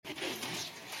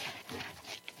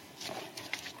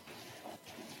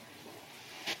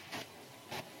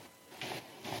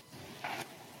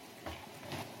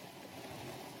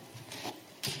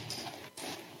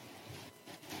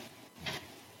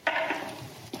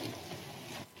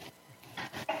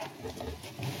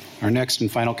Our next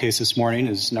and final case this morning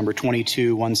is number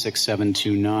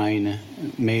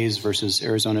 22-16729, Mays versus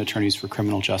Arizona Attorneys for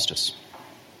Criminal Justice.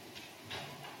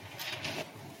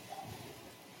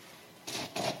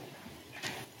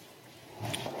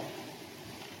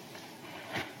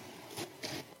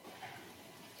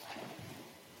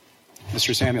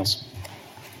 Mr. Samuels.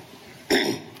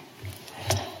 Good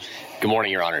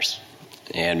morning, Your Honors,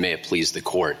 and may it please the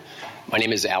Court. My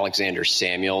name is Alexander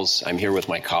Samuels. I'm here with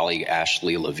my colleague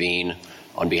Ashley Levine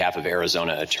on behalf of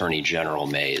Arizona Attorney General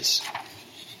Mays.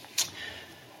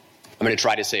 I'm going to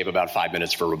try to save about 5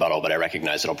 minutes for rebuttal, but I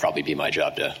recognize it'll probably be my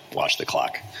job to watch the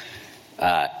clock.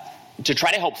 To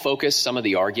try to help focus some of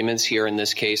the arguments here in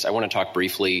this case, I want to talk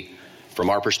briefly from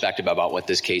our perspective about what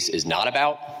this case is not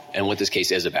about and what this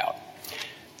case is about.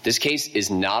 This case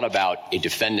is not about a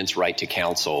defendant's right to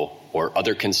counsel or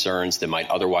other concerns that might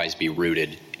otherwise be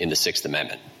rooted in the Sixth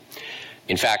Amendment.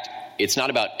 In fact, it's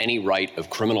not about any right of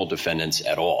criminal defendants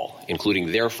at all,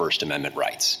 including their First Amendment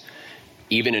rights.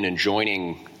 Even in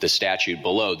enjoining the statute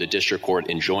below, the district court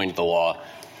enjoined the law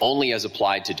only as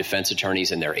applied to defense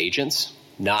attorneys and their agents,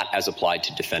 not as applied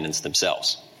to defendants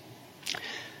themselves.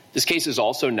 This case is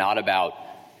also not about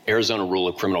Arizona Rule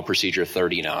of Criminal Procedure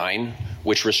 39,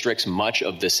 which restricts much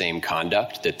of the same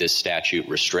conduct that this statute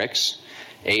restricts.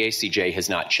 AACJ has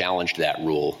not challenged that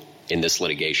rule in this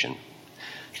litigation.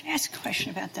 Can I ask a question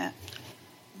about that?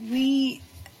 We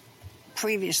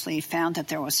previously found that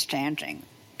there was standing,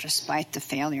 despite the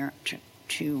failure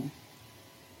to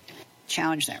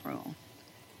challenge that rule,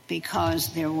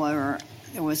 because there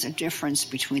was a difference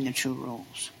between the two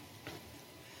rules.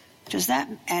 Does that,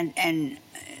 and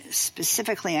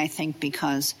specifically, I think,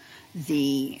 because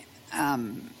the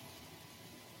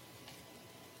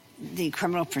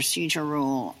criminal procedure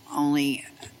rule only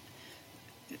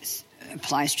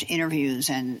applies to interviews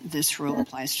and this rule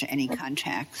applies to any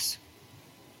contacts,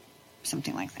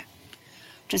 something like that.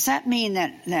 Does that mean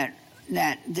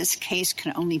that this case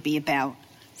can only be about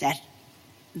that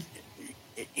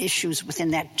issues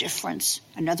within that difference?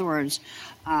 In other words,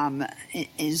 are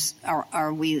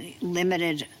we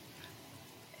limited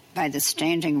by the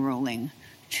standing ruling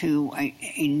to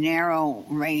a narrow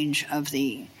range of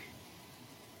the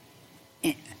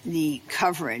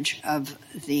coverage of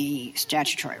the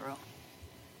statutory rule?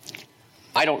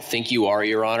 I don't think you are,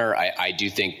 Your Honor. I do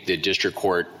think the district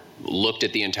court looked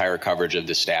at the entire coverage of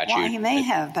the statute. Well, he may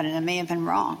have, but it may have been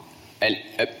wrong. And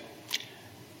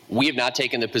we have not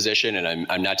taken the position, and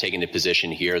I'm not taking the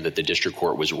position here, that the district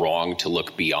court was wrong to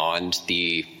look beyond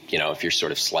the, if you're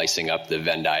sort of slicing up the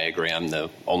Venn diagram,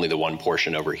 only the one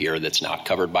portion over here that's not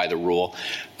covered by the rule.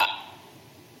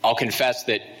 I'll confess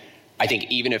that I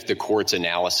think even if the court's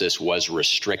analysis was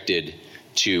restricted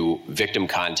to victim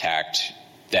contact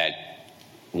that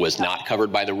was not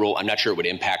covered by the rule, I'm not sure it would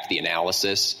impact the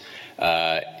analysis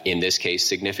in this case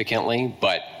significantly.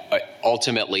 But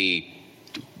ultimately,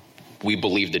 we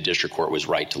believe the district court was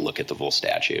right to look at the full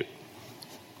statute.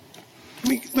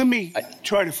 Let me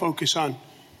try to focus on,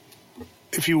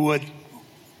 if you would,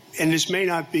 and this may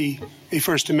not be a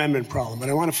First Amendment problem, but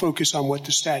I want to focus on what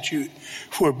the statute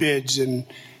forbids and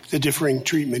the differing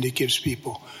treatment it gives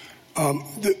people.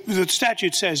 The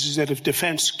statute says is that if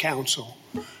defense counsel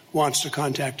wants to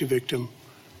contact a victim,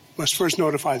 must first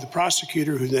notify the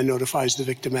prosecutor, who then notifies the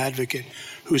victim advocate,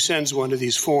 who sends one of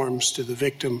these forms to the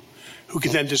victim, who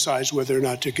can then decide whether or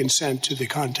not to consent to the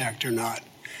contact or not.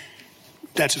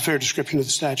 That's a fair description of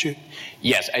the statute?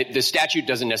 Yes. The statute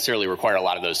doesn't necessarily require a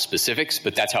lot of those specifics,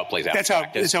 but that's how it plays out. That's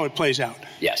how it plays out.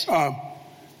 Yes.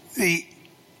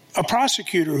 A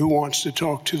prosecutor who wants to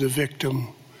talk to the victim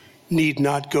need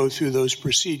not go through those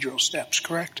procedural steps,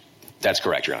 correct? That's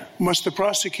correct, Your Honor. Must the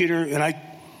prosecutor, and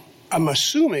I'm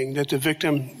assuming that the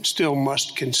victim still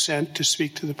must consent to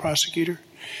speak to the prosecutor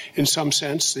in some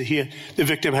sense. The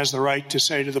victim has the right to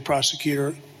say to the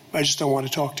prosecutor, I just don't want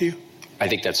to talk to you? I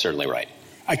think that's certainly right.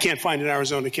 I can't find an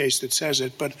Arizona case that says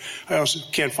it, but I also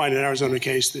can't find an Arizona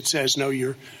case that says, no,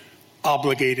 you're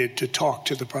obligated to talk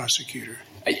to the prosecutor.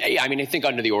 I mean, I think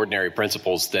under the ordinary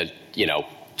principles that,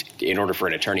 in order for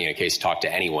an attorney in a case to talk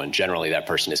to anyone, generally that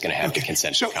person is going to have to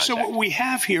consent to contact. So what we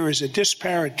have here is a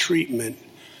disparate treatment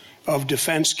of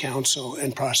defense counsel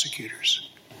and prosecutors.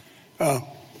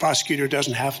 Prosecutor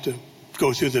doesn't have to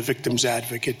go through the victim's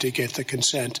advocate to get the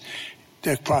consent.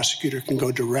 The prosecutor can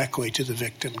go directly to the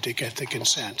victim to get the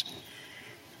consent.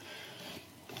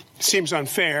 It seems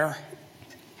unfair.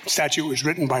 The statute was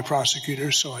written by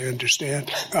prosecutors, so I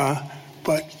understand.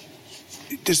 But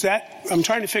I'm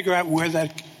trying to figure out where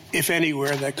that, if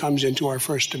anywhere, that comes into our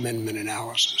First Amendment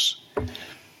analysis.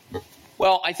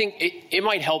 Well, I think it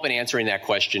might help in answering that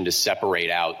question to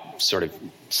separate out sort of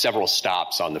several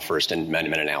stops on the First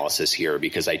Amendment analysis here,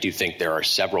 because I do think there are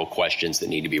several questions that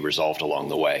need to be resolved along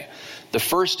the way. The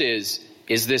first is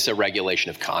this a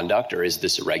regulation of conduct or is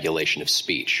this a regulation of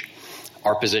speech?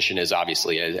 Our position is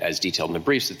obviously, as detailed in the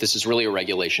briefs, that this is really a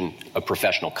regulation of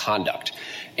professional conduct.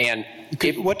 And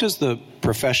what does the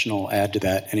professional add to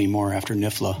that anymore after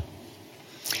NIFLA?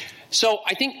 So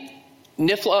I think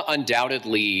NIFLA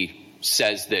undoubtedly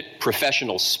says that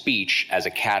professional speech as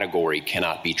a category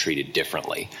cannot be treated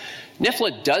differently.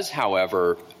 NIFLA does,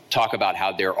 however, talk about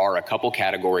how there are a couple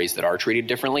categories that are treated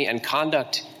differently, and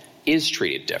conduct is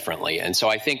treated differently. And so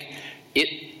I think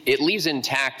it leaves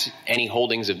intact any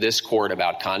holdings of this court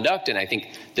about conduct, and I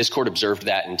think this court observed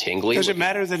that in Tingley. Does it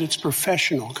matter that it's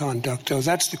professional conduct, though?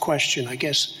 That's the question, I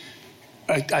guess,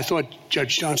 I thought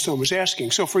Judge Johnstone was asking.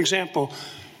 So, for example,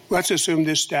 let's assume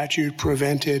this statute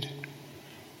prevented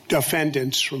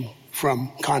defendants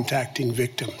from contacting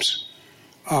victims.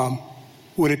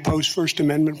 Would it pose First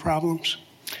Amendment problems?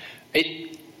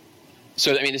 The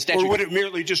statute... Or would it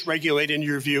merely just regulate, in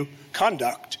your view,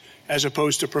 conduct as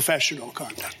opposed to professional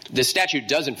conduct? The statute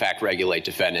does, in fact, regulate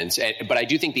defendants, but I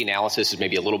do think the analysis is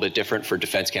maybe a little bit different for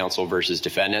defense counsel versus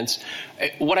defendants.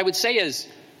 What I would say is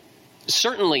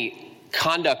certainly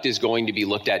conduct is going to be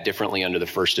looked at differently under the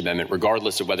First Amendment,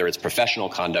 regardless of whether it's professional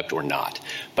conduct or not.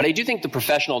 But I do think the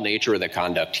professional nature of the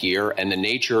conduct here and the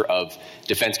nature of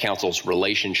defense counsel's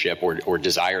relationship or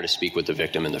desire to speak with the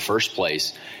victim in the first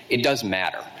place, it does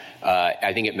matter.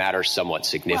 I think it matters somewhat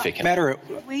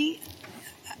significantly.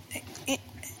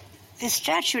 The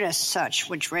statute as such,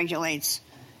 which regulates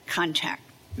contact,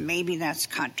 maybe that's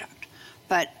conduct.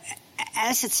 But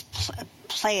as it's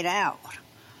played out,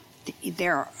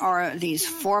 there are these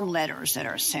form letters that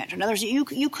are sent. In other words,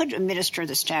 you could administer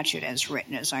the statute as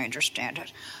written, as I understand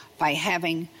it, by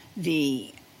having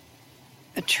the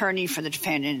attorney for the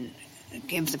defendant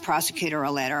give the prosecutor a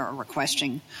letter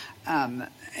requesting an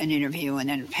interview and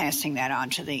then passing that on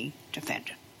to the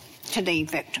defendant, to the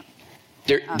victim.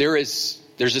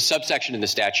 There's a subsection in the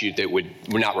statute that would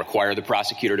not require the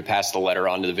prosecutor to pass the letter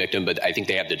on to the victim, but I think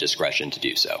they have the discretion to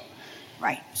do so.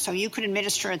 Right. So you could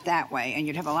administer it that way, and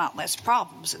you'd have a lot less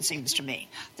problems, it seems to me.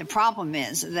 The problem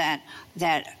is that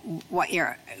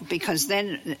because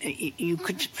then you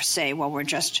could say, well,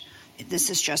 this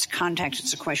is just contact.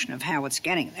 It's a question of how it's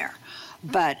getting there.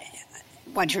 But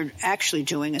what you're actually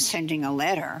doing is sending a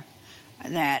letter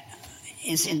that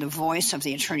is in the voice of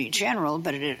the Attorney General,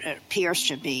 but it appears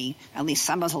to be, at least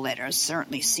some of the letters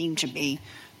certainly seem to be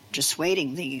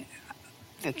dissuading the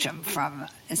victim from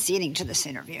acceding to this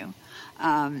interview,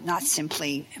 not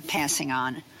simply passing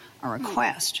on a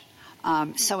request.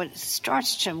 So it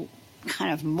starts to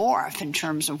kind of morph in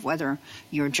terms of whether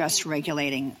you're just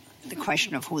regulating the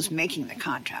question of who's making the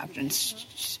contact, and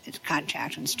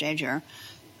instead you're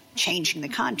changing the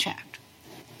contact.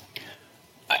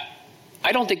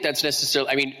 I don't think that's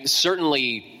necessarily,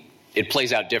 certainly it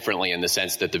plays out differently in the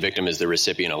sense that the victim is the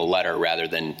recipient of a letter rather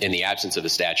than in the absence of the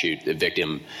statute, the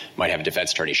victim might have a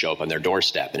defense attorney show up on their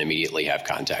doorstep and immediately have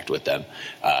contact with them.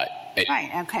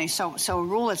 Right. Okay. So a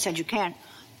rule that said you can't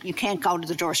go to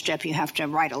the doorstep, you have to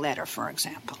write a letter, for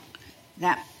example.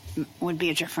 That would be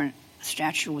a different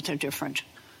statute with a different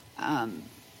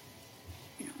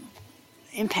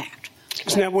impact.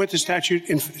 Isn't that what the statute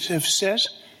says,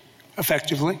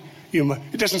 effectively?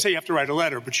 It doesn't say you have to write a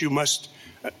letter, but you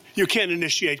can't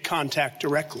initiate contact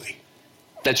directly.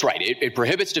 That's right. It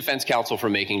prohibits defense counsel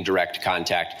from making direct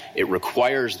contact. It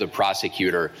requires the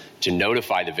prosecutor to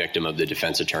notify the victim of the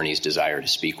defense attorney's desire to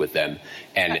speak with them.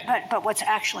 But what's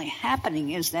actually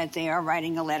happening is that they are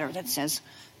writing a letter that says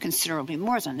considerably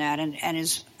more than that and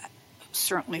is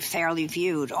certainly fairly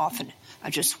viewed often a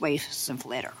dissuasive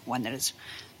letter, one that is...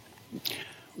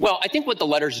 Well, I think what the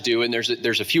letters do, and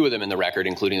there's a few of them in the record,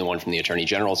 including the one from the Attorney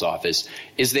General's office,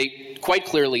 is they quite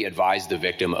clearly advise the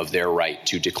victim of their right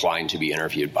to decline to be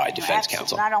interviewed by defense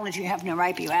counsel. Not only do you have no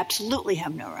right, but you absolutely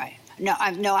have no right.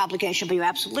 No obligation, but you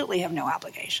absolutely have no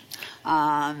obligation.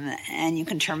 And you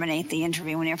can terminate the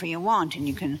interview whenever you want, and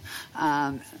you can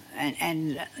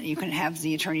you can have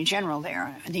the Attorney General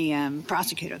there, the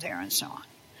prosecutor there, and so on.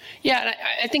 Yeah, and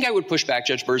I think I would push back,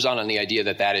 Judge Berzon, on the idea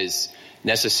that that is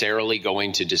necessarily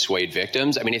going to dissuade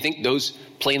victims. I think those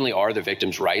plainly are the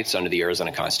victim's rights under the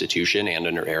Arizona Constitution and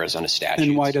under Arizona statutes.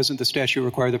 Then why doesn't the statute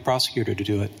require the prosecutor to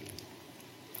do it?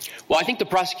 Well, I think the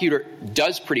prosecutor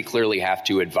does pretty clearly have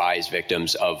to advise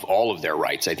victims of all of their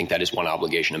rights. I think that is one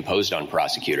obligation imposed on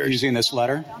prosecutors. Using this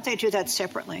letter? Don't they do that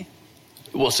separately?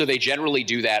 Well, so they generally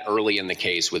do that early in the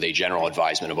case with a general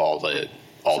advisement of all the rights,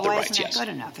 yes. So why isn't that good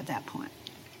enough at that point?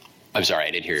 I'm sorry,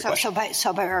 I didn't hear your question.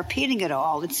 So by repeating it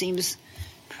all, it seems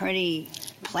pretty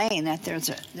plain that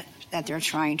that they're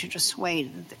trying to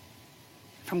dissuade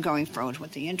from going forward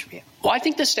with the interview. Well, I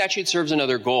think the statute serves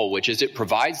another goal, which is it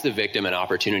provides the victim an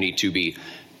opportunity to be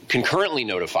concurrently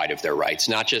notified of their rights,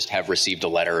 not just have received a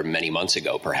letter many months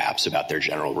ago, perhaps, about their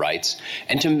general rights,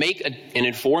 and to make an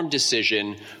informed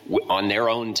decision on their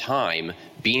own time,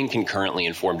 being concurrently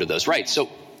informed of those rights. So,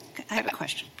 I have a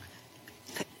question.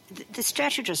 The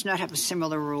statute does not have a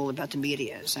similar rule about the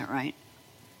media, is that right?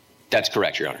 That's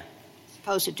correct, Your Honor.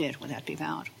 Suppose it did. Would that be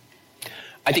valid?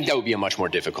 I think that would be a much more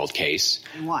difficult case.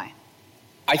 And why?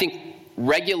 I think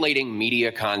regulating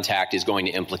media contact is going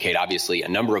to implicate, obviously, a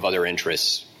number of other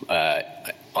interests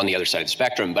on the other side of the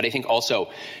spectrum. But I think also,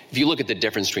 if you look at the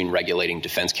difference between regulating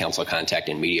defense counsel contact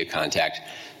and media contact,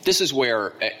 this is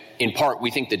where, in part,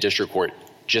 we think the district court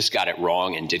just got it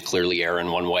wrong and did clearly err in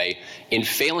one way in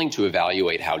failing to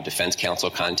evaluate how defense counsel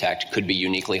contact could be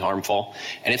uniquely harmful.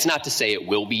 And it's not to say it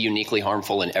will be uniquely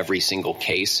harmful in every single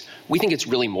case. We think it's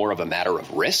really more of a matter of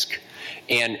risk.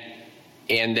 And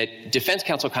that defense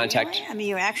counsel contact... Really? I mean,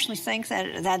 you actually think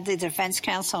that the defense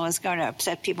counsel is going to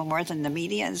upset people more than the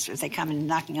media if they come in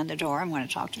knocking on the door and want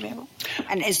to talk to people?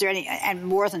 And is there and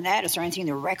more than that, is there anything in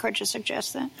the record to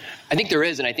suggest that? I think there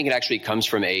is, and I think it actually comes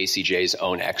from AACJ's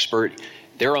own expert.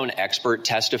 Their own expert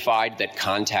testified that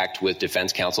contact with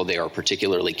defense counsel they are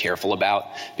particularly careful about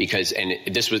because, and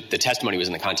the testimony was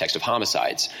in the context of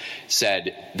homicides,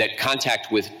 said that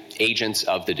contact with agents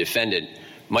of the defendant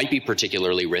might be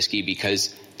particularly risky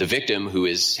because the victim who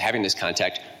is having this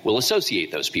contact will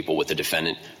associate those people with the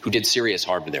defendant who did serious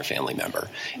harm to their family member.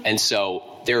 And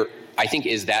so there, I think,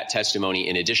 is that testimony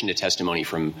in addition to testimony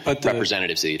from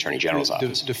representatives of the Attorney General's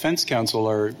office. Defense counsel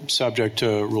are subject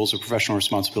to rules of professional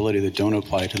responsibility that don't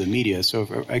apply to the media.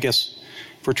 So I guess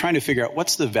if we're trying to figure out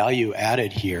what's the value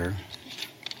added here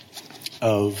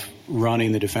of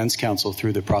running the defense counsel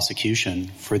through the prosecution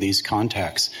for these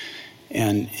contacts,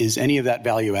 and is any of that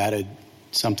value added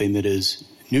something that is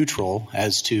neutral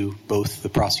as to both the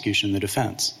prosecution and the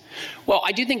defense? Well,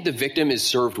 I do think the victim is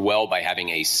served well by having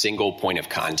a single point of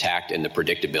contact and the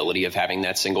predictability of having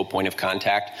that single point of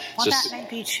contact. Well, that may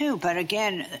be true, but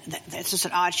again, this is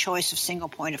an odd choice of single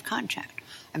point of contact.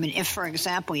 I mean, if, for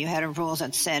example, you had a rule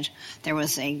that said there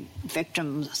was a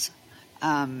victim's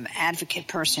advocate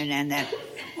person and that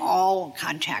all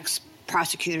contacts,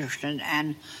 prosecution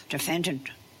and defendant,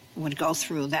 would go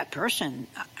through that person,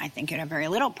 I think you'd have very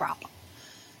little problem.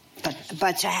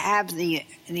 But to have the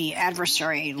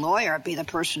adversary lawyer be the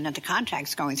person that the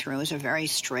contact's going through is a very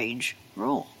strange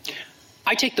rule.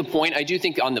 I take the point. I do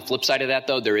think on the flip side of that,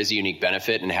 though, there is a unique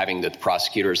benefit in having the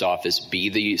prosecutor's office be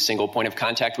the single point of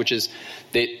contact, which is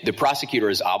that the prosecutor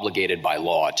is obligated by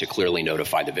law to clearly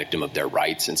notify the victim of their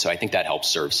rights. And so I think that helps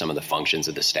serve some of the functions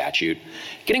of the statute.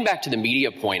 Getting back to the media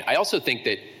point, I also think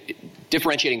that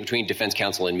differentiating between defense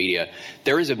counsel and media,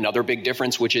 there is another big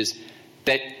difference, which is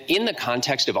that in the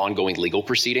context of ongoing legal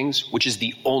proceedings, which is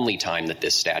the only time that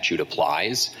this statute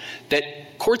applies, that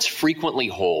courts frequently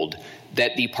hold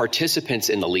that the participants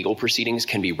in the legal proceedings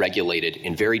can be regulated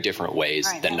in very different ways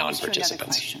than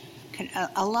non-participants.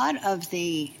 A lot of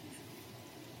the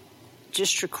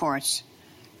district courts'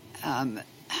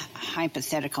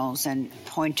 hypotheticals and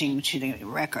pointing to the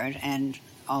record and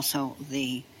also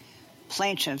the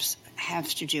plaintiffs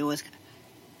have to do with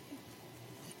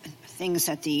things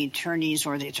that the attorneys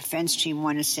or the defense team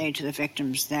want to say to the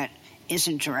victims that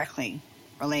isn't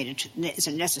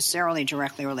necessarily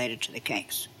directly related to the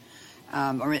case,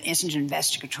 or isn't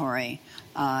investigatory,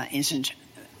 isn't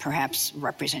perhaps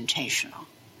representational.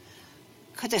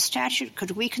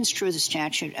 Could we construe the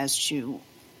statute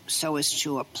so as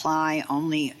to apply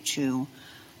only to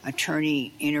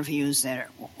attorney interviews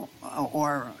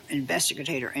or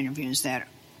investigator interviews that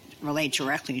relate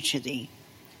directly to the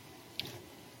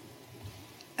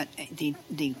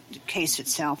case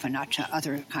itself and not to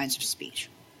other kinds of speech?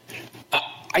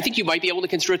 I think you might be able to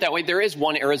construe it that way. There is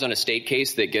one Arizona State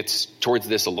case that gets towards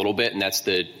this a little bit, and that's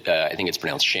the, I think it's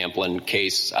pronounced Champlin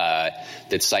case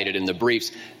that's cited in the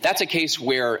briefs. That's a case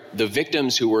where the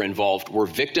victims who were involved were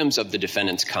victims of the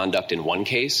defendant's conduct in one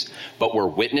case, but were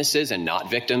witnesses and not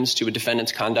victims to a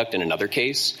defendant's conduct in another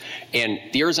case. And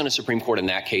the Arizona Supreme Court in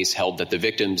that case held that the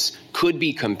victims could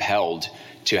be compelled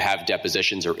to have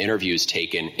depositions or interviews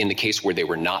taken in the case where they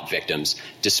were not victims,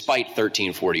 despite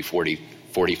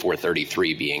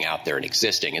 134433 being out there and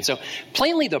existing. And so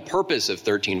plainly the purpose of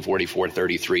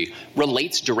 134433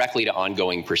 relates directly to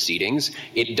ongoing proceedings.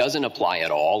 It doesn't apply at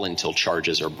all until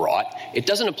charges are brought. It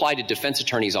doesn't apply to defense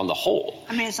attorneys on the whole.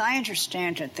 I mean, as I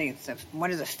understand it, one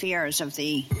of the fears of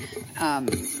the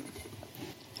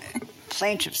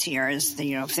plaintiffs here is that,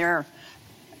 if they're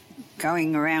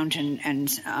going around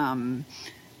and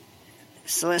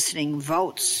soliciting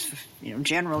votes,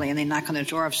 generally, and they knock on the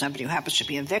door of somebody who happens to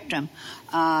be a victim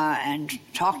and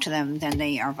talk to them, then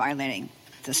they are violating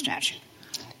the statute.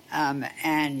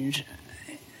 And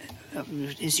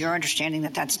is your understanding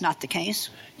that that's not the case?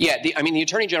 Yeah, the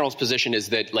Attorney General's position is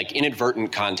that, like,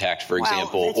 inadvertent contact, for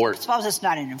example, or suppose it's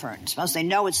not inadvertent. Suppose they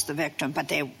know it's the victim,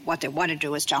 but what they want to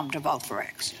do is tell them to vote for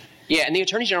X. Yeah, and the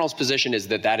Attorney General's position is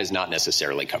that that is not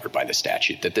necessarily covered by the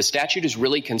statute, that the statute is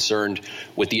really concerned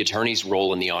with the attorney's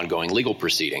role in the ongoing legal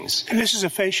proceedings. And this is a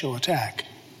facial attack.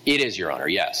 It is, Your Honor,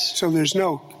 yes. So there's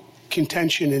no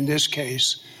contention in this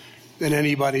case that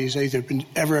anybody's either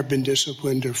ever been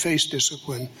disciplined or faced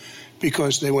discipline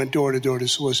because they went door to door to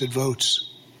solicit votes.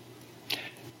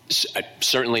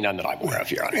 Certainly none that I'm aware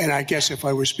of, Your Honor. And I guess if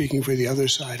I were speaking for the other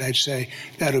side, I'd say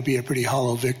that would be a pretty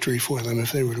hollow victory for them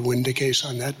if they were to win the case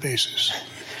on that basis.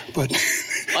 But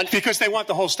because they want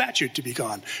the whole statute to be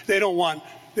gone. They don't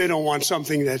want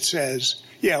something that says,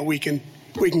 yeah, we can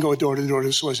go door to door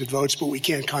to solicit votes, but we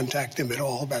can't contact them at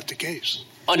all about the case.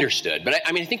 Understood. But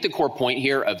I think the core point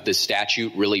here of the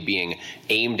statute really being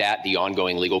aimed at the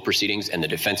ongoing legal proceedings and the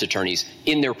defense attorneys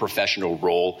in their professional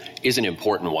role is an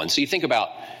important one. So you think about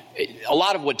a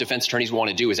lot of what defense attorneys want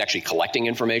to do is actually collecting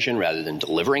information rather than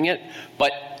delivering it.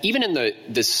 But even in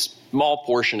this small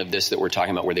portion of this that we're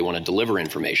talking about where they want to deliver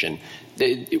information,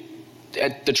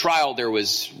 at the trial, there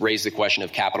was raised the question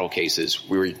of capital cases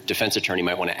where a defense attorney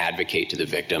might want to advocate to the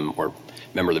victim or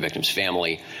member of the victim's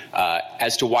family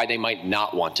as to why they might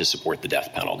not want to support the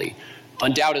death penalty.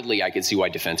 Undoubtedly, I can see why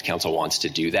defense counsel wants to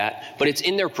do that, but it's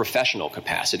in their professional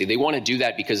capacity. They want to do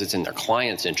that because it's in their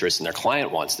client's interest and their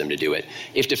client wants them to do it.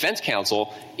 If defense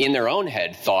counsel, in their own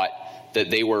head, thought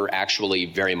that they were actually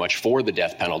very much for the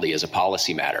death penalty as a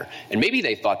policy matter, and maybe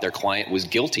they thought their client was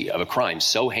guilty of a crime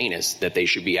so heinous that they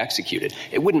should be executed,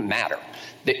 it wouldn't matter.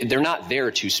 They're not there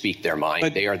to speak their mind.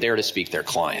 But they are there to speak their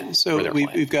client. So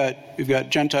we've got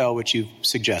Gentile, which you've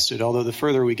suggested, although the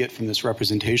further we get from this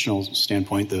representational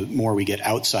standpoint, the more we get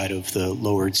outside of the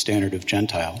lowered standard of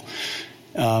Gentile.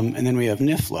 And then we have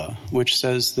NIFLA, which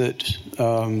says that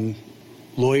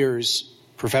lawyers'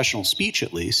 professional speech,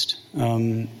 at least,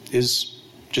 is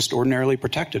just ordinarily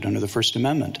protected under the First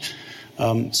Amendment.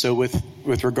 So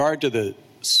with regard to the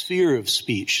sphere of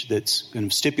speech that's kind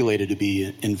of stipulated to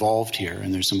be involved here,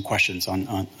 and there's some questions on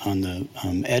the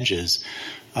edges,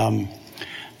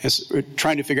 we're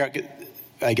trying to figure out,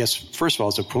 I guess, first of all,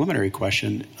 as a preliminary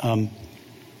question, why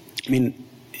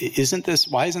isn't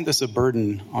this a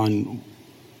burden on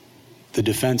the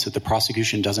defense that the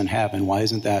prosecution doesn't have, and why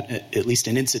isn't that at least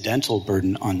an incidental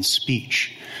burden on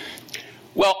speech?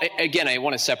 Well, again, I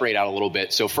want to separate out a little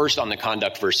bit. So first, on the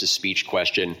conduct versus speech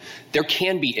question, there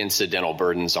can be incidental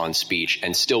burdens on speech,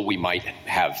 and still we might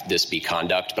have this be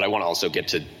conduct. But I want to also get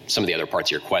to some of the other parts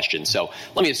of your question. So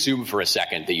let me assume for a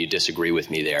second that you disagree with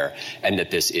me there and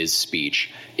that this is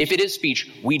speech. If it is speech,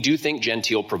 we do think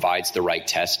Gentile provides the right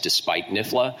test despite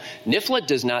NIFLA. NIFLA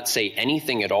does not say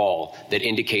anything at all that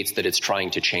indicates that it's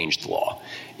trying to change the law.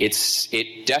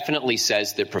 It definitely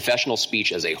says that professional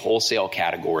speech as a wholesale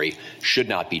category should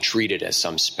not be treated as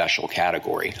some special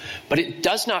category. But it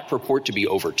does not purport to be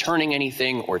overturning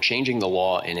anything or changing the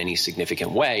law in any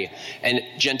significant way. And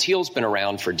Gentile's been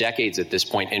around for decades at this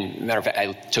point. And matter of fact,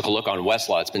 I took a look on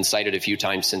Westlaw. It's been cited a few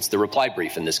times since the reply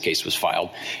brief in this case was filed,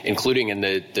 including in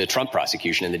the Trump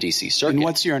prosecution in the D.C. Circuit. And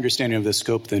what's your understanding of the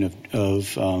scope then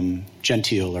of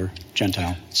Gentile or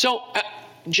Gentile? So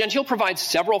Gentile provides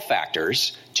several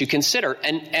factors to consider,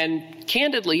 and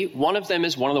candidly, one of them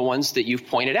is one of the ones that you've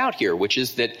pointed out here, which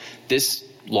is that this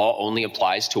law only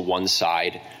applies to one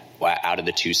side out of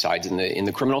the two sides in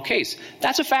the criminal case.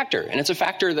 That's a factor, and it's a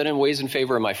factor that weighs in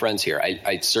favor of my friends here.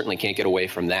 I certainly can't get away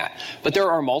from that. But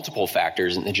there are multiple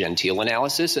factors in the Gentile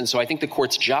analysis, and so I think the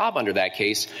court's job under that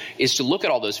case is to look at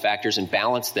all those factors and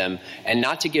balance them and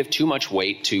not to give too much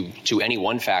weight to any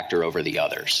one factor over the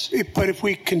others. But if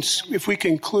we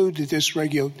conclude that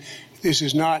this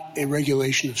is not a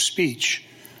regulation of speech,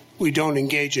 we don't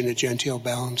engage in a Gentile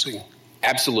balancing.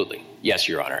 Absolutely. Yes,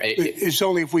 Your Honor. It's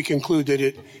only if we conclude that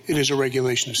it is a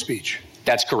regulation of speech.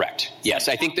 That's correct. Yes,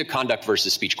 I think the conduct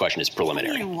versus speech question is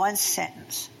preliminary. In one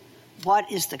sentence,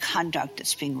 what is the conduct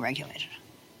that's being regulated?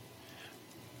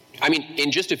 I mean,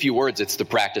 in just a few words, it's the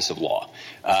practice of law.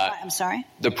 I'm sorry?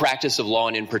 The practice of law,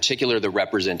 and in particular, the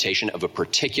representation of a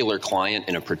particular client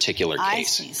in a particular case. I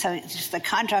see. So the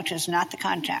conduct is not the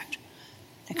contact.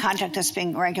 The conduct that's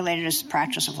being regulated is the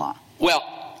practice of law. Well,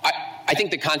 I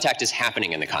think the contact is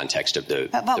happening in the context of the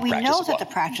practice of law. But we know that the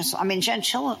practice – I mean,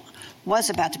 Gentile was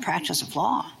about the practice of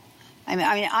law.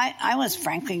 I was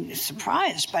frankly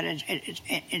surprised, but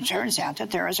it turns out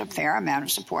that there is a fair amount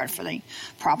of support for the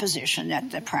proposition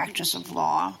that the practice of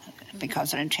law,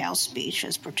 because it entails speech,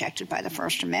 is protected by the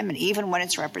First Amendment, even when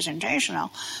it's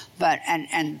representational. But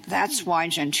and that's why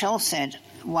Gentile said,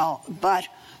 well, but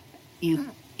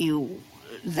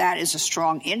that is a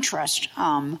strong interest,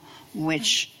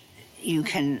 which you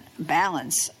can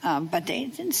balance. But they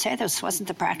didn't say this wasn't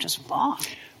the practice of law.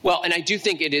 Well, and I do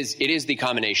think it is the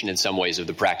combination in some ways of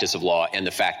the practice of law and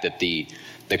the fact that the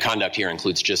conduct here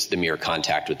includes just the mere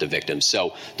contact with the victim.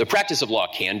 So the practice of law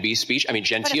can be speech. I mean,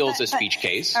 Gentile is a speech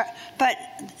case. But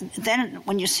then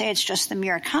when you say it's just the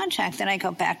mere contact, then I go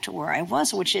back to where I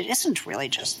was, which it isn't really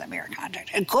just the mere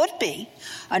contact. It could be.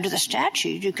 Under the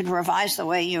statute, you could revise the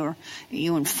way you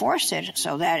enforce it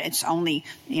so that it's only,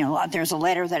 there's a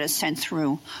letter that is sent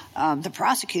through the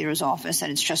prosecutor's office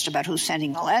and it's just about who's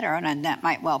sending the letter, and that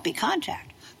might well be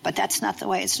contact. But that's not the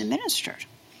way it's administered.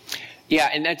 Yeah,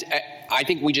 and I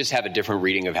think we just have a different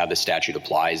reading of how the statute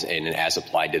applies and as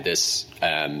applied to this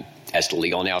as to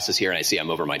legal analysis here. And I see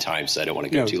I'm over my time, so I don't want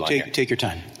to go too long here. Take your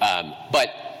time. But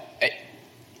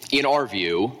in our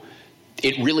view,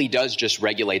 it really does just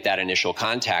regulate that initial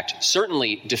contact.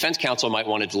 Certainly, defense counsel might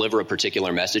want to deliver a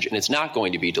particular message, and it's not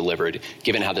going to be delivered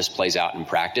given how this plays out in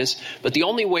practice. But the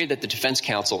only way that the defense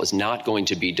counsel is not going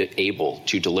to be able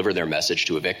to deliver their message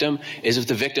to a victim is if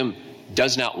the victim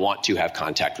does not want to have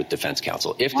contact with defense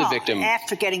counsel. If the victim,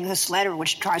 after getting this letter,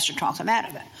 which tries to talk them out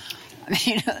of it,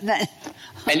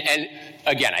 and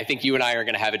again, I think you and I are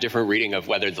going to have a different reading of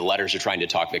whether the letters are trying to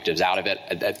talk victims out of it.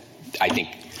 I think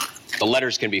the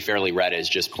letters can be fairly read as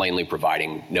just plainly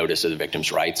providing notice of the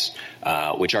victim's rights,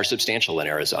 which are substantial in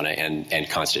Arizona and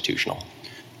constitutional.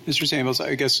 Mr. Samuels,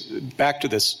 I guess back to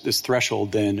this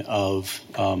threshold then of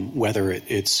whether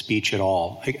it's speech at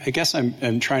all. I guess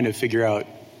I'm trying to figure out.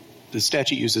 The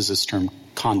statute uses this term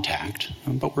contact,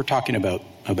 but we're talking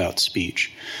about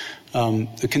speech.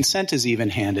 The consent is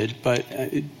even-handed, but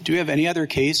do we have any other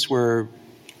case where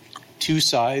two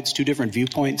different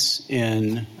viewpoints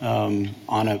on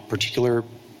a particular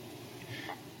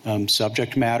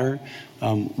subject matter,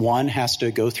 one has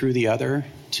to go through the other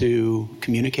to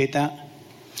communicate that?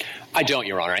 I don't,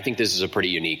 Your Honor. I think this is a pretty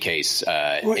unique case.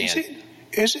 Is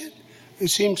it? It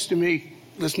seems to me,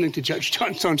 listening to Judge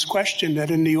Johnstone's question,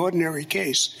 that in the ordinary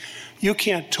case, you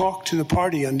can't talk to the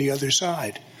party on the other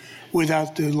side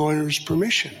without the lawyer's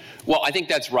permission. Well, I think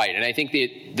that's right. And I think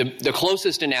the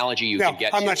closest analogy you can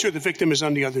get I'm not sure the victim is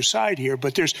on the other side here,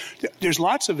 but there's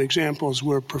lots of examples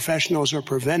where professionals are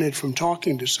prevented from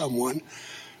talking to someone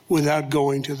without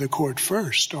going to the court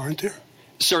first, aren't there?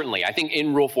 Certainly. I think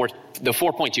in Rule 4, the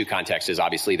 4.2 context is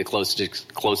obviously the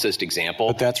closest example.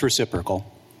 But that's reciprocal.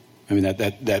 I mean,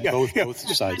 both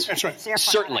sides. That's right.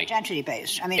 Certainly.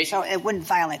 Identity-based. I mean, so it wouldn't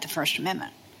violate the First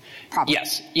Amendment. Probably.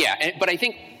 Yes. Yeah. But I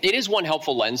think it is one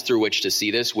helpful lens through which to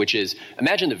see this, which is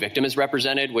imagine the victim is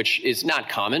represented, which is not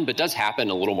common, but does happen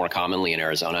a little more commonly in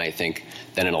Arizona, I think,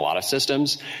 than in a lot of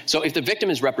systems. So if the victim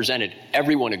is represented,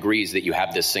 everyone agrees that you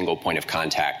have this single point of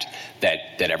contact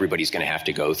that everybody's going to have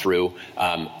to go through.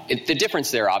 The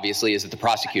difference there, obviously, is that the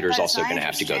prosecutor is also going to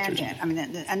have to go through. I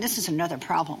mean, and this is another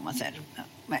problem with it.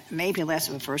 Maybe less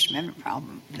of a First Amendment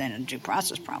problem than a due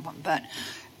process problem. But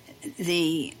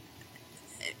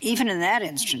even in that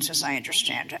instance, as I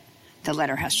understand it, the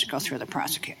letter has to go through the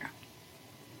prosecutor.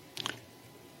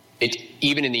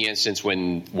 Even in the instance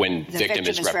when the victim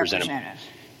is represented.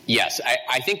 Yes,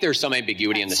 I think there's some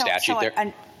ambiguity in the statute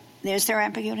there. Is there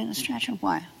ambiguity in the statute?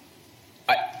 Why?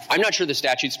 I'm not sure the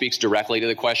statute speaks directly to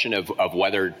the question of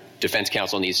whether defense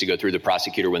counsel needs to go through the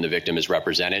prosecutor when the victim is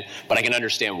represented, but I can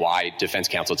understand why defense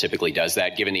counsel typically does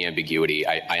that. Given the ambiguity,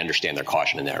 I understand their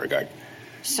caution in that regard.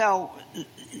 So,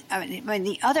 I mean,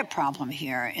 the other problem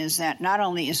here is that not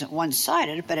only is it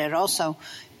one-sided, but it also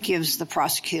gives the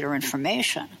prosecutor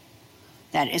information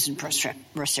that isn't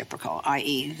reciprocal,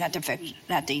 i.e. that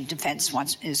the defense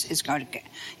is going to get.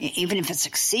 Even if it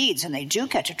succeeds and they do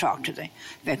get to talk to the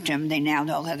victim, they now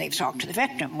know that they've talked to the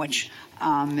victim, which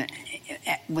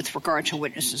with regard to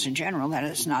witnesses in general, that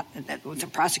is not that the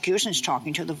prosecution is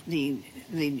talking to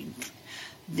the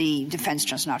defense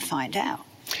does not find out.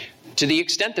 To the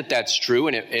extent that that's true,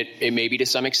 and it may be to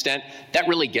some extent, that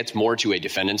really gets more to a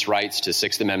defendant's rights, to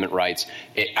Sixth Amendment rights.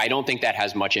 I don't think that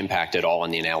has much impact at all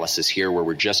on the analysis here, where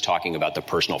we're just talking about the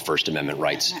personal First Amendment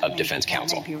rights of defense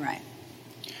counsel. That may be right.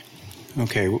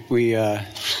 Okay, we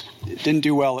didn't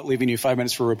do well at leaving you 5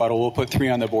 minutes for rebuttal. We'll put 3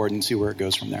 on the board and see where it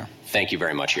goes from there. Thank you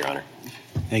very much, Your Honor.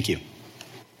 Thank you.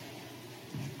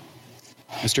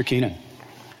 Mr. Keenan.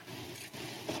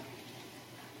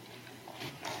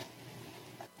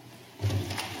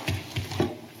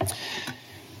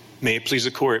 May it please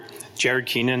the Court. Jared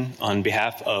Keenan on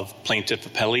behalf of Plaintiff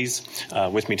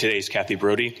Appellees. With me today is Kathy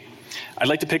Brody. I'd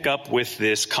like to pick up with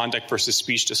this conduct versus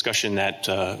speech discussion that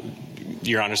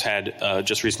Your Honors had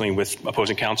just recently with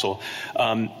opposing counsel.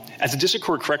 As the District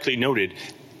Court correctly noted,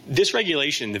 this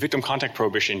regulation, the victim contact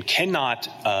prohibition, cannot,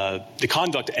 the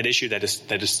conduct at issue that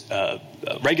is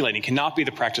regulating cannot be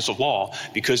the practice of law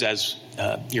because, as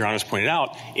Your Honors pointed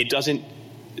out, it doesn't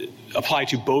apply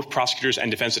to both prosecutors and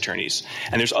defense attorneys.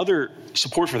 And there's other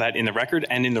support for that in the record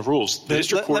and in the rules. The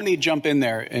District Court— Let me jump in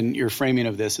there, and your framing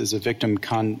of this as a victim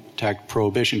contact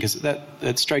prohibition, because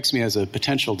that strikes me as a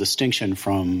potential distinction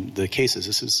from the cases.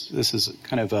 This is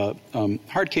kind of a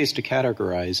hard case to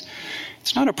categorize.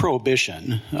 It's not a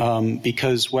prohibition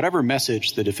because whatever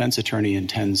message the defense attorney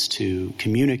intends to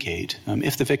communicate,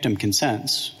 if the victim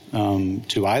consents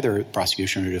to either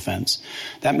prosecution or defense,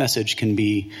 that message can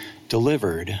be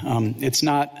delivered. It's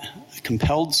not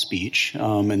compelled speech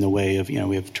in the way of,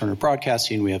 we have Turner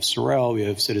Broadcasting, we have Sorrell, we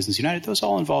have Citizens United. Those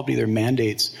all involved either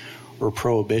mandates or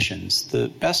prohibitions. The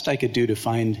best I could do to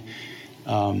find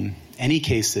any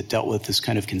case that dealt with this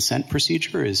kind of consent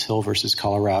procedure is Hill versus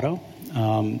Colorado.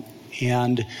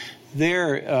 And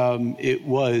there it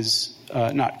was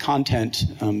not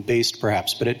content-based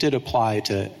perhaps, but it did apply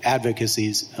to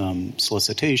advocacies,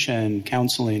 solicitation,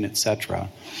 counseling, etc.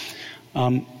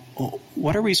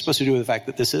 What are we supposed to do with the fact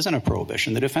that this isn't a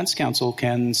prohibition? The defense counsel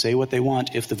can say what they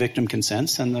want if the victim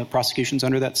consents, and the prosecution's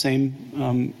under that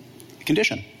same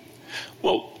condition.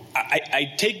 Well,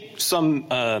 I take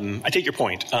your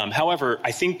point. However,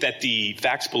 I think that the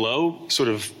facts below sort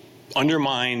of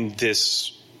undermine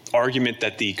this argument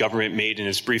that the government made in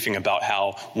its briefing about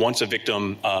how once a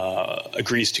victim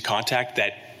agrees to contact,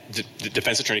 that the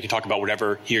defense attorney can talk about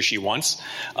whatever he or she wants.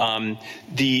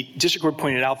 The district court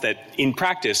pointed out that in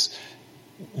practice,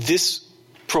 this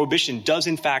prohibition does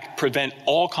in fact prevent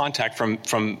all contact from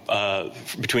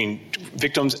between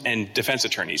victims and defense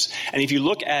attorneys. And if you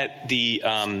look at the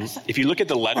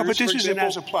letters, but this is an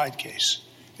as-applied case.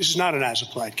 This is not an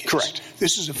as-applied case. Correct.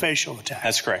 This is a facial attack.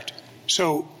 That's correct.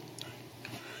 So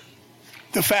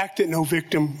the fact that no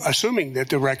victim, assuming that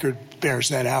the record bears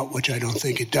that out, which I don't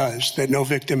think it does, that no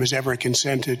victim has ever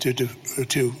consented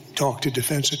to talk to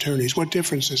defense attorneys, what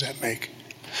difference does that make?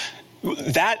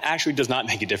 That actually does not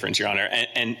make a difference, Your Honor.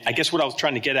 And I guess what I was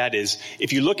trying to get at is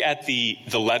if you look at the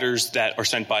letters that are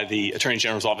sent by the Attorney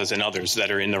General's office and others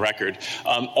that are in the record,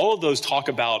 all of those talk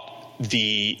about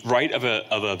the right of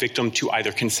a victim to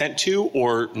either consent to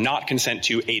or not consent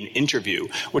to an interview,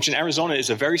 which in Arizona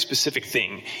is a very specific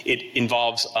thing. It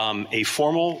involves a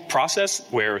formal process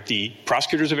where the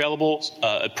prosecutor is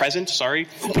present.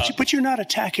 But you're not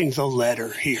attacking the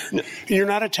letter here. No. You're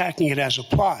not attacking it as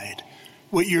applied.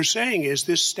 What you're saying is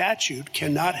this statute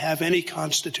cannot have any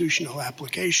constitutional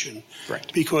application, right,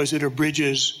 because it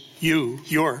abridges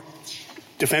your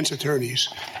defense attorney's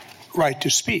right to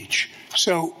speech.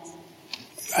 So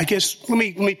I guess let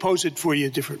me pose it for you a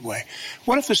different way.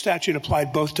 What if the statute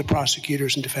applied both to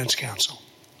prosecutors and defense counsel?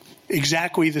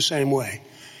 Exactly the same way.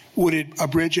 Would it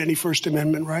abridge any First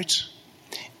Amendment rights?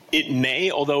 It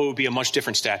may, although it would be a much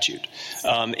different statute.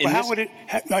 How would it?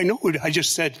 I know. I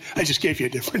just gave you a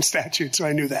different statute, so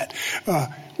I knew that.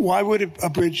 Why would it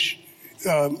abridge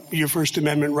your First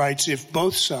Amendment rights if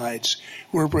both sides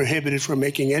were prohibited from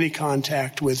making any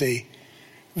contact with a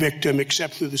victim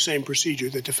except through the same procedure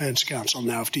that defense counsel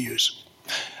now have to use?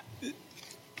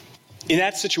 In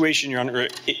that situation, Your Honor,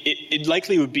 it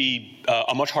likely would be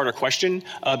a much harder question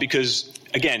because,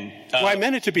 again— well, I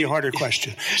meant it to be a harder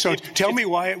question. So tell me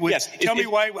why it would— Yes. Tell me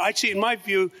why— I see, in my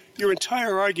view, your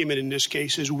entire argument in this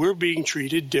case is we're being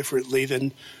treated differently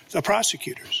than the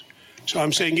prosecutors. So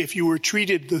I'm saying if you were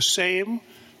treated the same,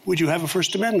 would you have a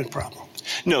First Amendment problem?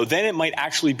 No, then it might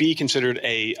actually be considered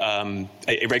a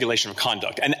regulation of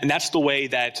conduct. And that's the way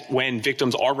that when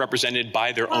victims are represented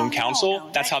by their own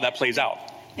counsel, that's how that plays out.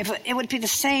 If it would be the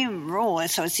same rule,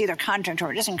 so it's either contact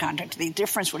or it isn't contact, the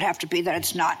difference would have to be that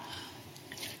it's not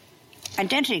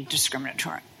identity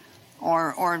discriminatory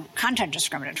or content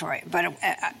discriminatory, but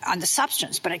on the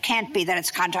substance. But it can't be that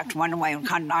it's contact one way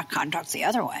and not contact the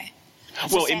other way.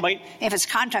 Well, it might— If it's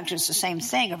contact, it's the same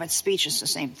thing. If it's speech, it's the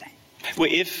same thing. Well,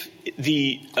 if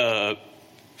the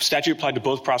statute applied to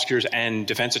both prosecutors and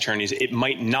defense attorneys, it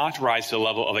might not rise to the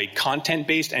level of a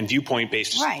content-based and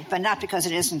viewpoint-based. Right, but not because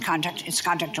it isn't contact. It's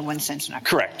contact in one sense, not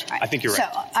correct. Right. I think you're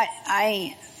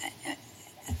right.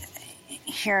 So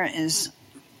here is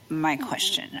my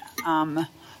question.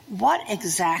 What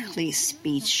exactly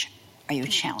speech are you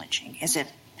challenging? Is it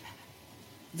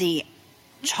the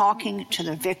talking to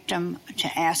the victim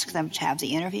to ask them to have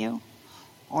the interview,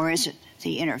 or is it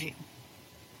the interview?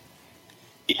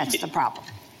 That's the problem.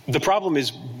 The problem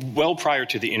is well prior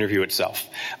to the interview itself,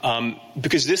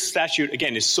 because this statute,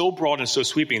 again, is so broad and so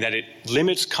sweeping that it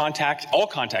limits all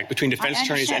contact between defense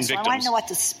attorneys and victims. So I want to know what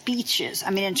the speech is.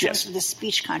 I mean, in terms of the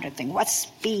speech conduct thing, what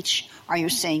speech are you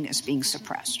saying is being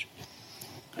suppressed?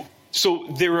 So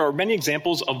there are many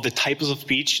examples of the types of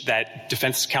speech that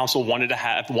defense counsel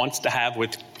wants to have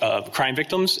with crime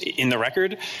victims in the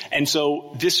record. And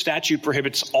so this statute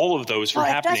prohibits all of those from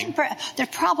happening. The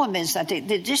problem is that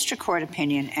the district court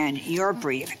opinion and your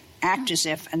brief act as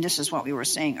if, and this is what we were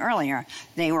saying earlier,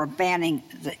 they were banning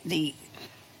the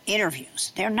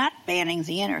interviews. They're not banning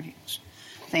the interviews.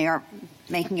 They are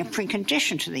making a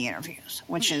precondition to the interviews,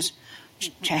 which is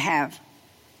to have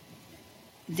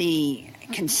the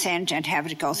consent and have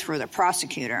it go through the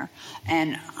prosecutor.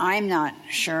 And I'm not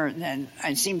sure that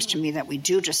it seems to me that we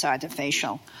do decide the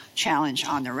facial challenge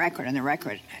on the record, and the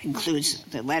record includes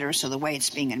the letter, so the way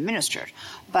it's being administered.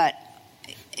 But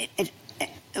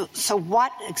so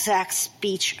what exact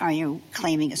speech are you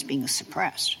claiming is being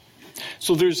suppressed?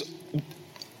 So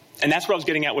and that's what I was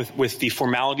getting at with the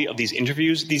formality of these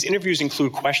interviews. These interviews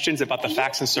include questions about the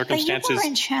facts and circumstances. But you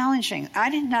weren't challenging. I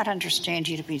did not understand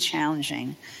you to be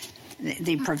challenging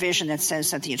the provision that says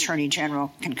that the Attorney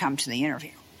General can come to the interview.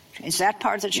 Is that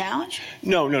part of the challenge?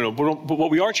 No. But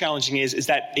what we are challenging is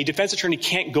that a defense attorney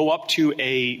can't go up to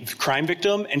a crime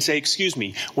victim and say, "Excuse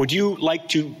me, would you like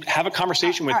to have a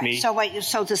conversation with me?"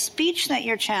 So the speech that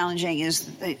you're challenging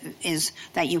is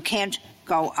that you can't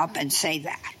go up and say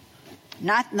that.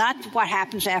 Not what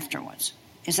happens afterwards.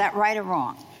 Is that right or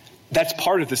wrong? That's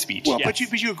part of the speech. Well, yes.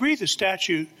 but you agree the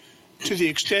statute, to the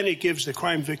extent it gives the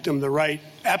crime victim the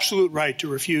absolute right to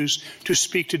refuse to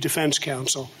speak to defense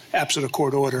counsel absent a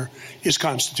court order, is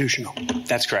constitutional.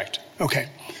 That's correct. Okay.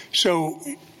 So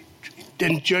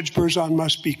then Judge Berzon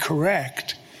must be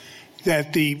correct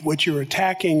that what you're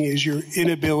attacking is your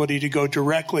inability to go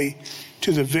directly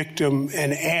to the victim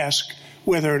and ask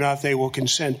whether or not they will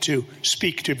consent to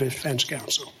speak to defense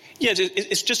counsel. Yes,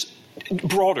 it's just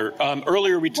broader.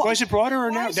 Earlier we Why is it broader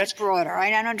or not? That's broader. I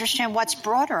don't understand what's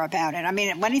broader about it. I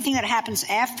mean, anything that happens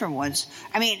afterwards,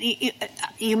 I mean,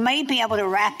 you may be able to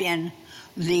wrap in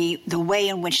the way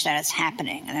in which that is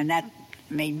happening, and that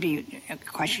may be a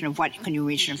question of what can you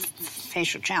reach in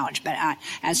facial challenge. But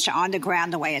as to on the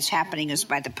ground, the way it's happening is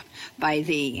by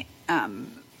the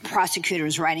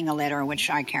prosecutors writing a letter, which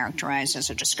I characterize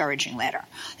as a discouraging letter,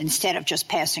 instead of just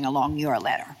passing along your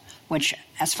letter, which,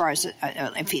 as far as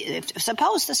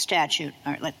suppose the statute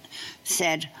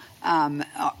said,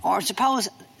 or suppose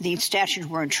the statute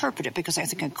were interpreted, because I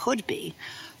think it could be,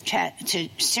 to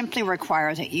simply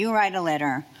require that you write a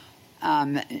letter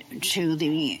to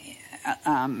the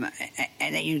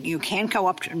that you can't go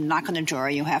up to knock on the door.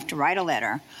 You have to write a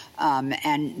letter,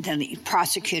 and then the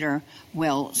prosecutor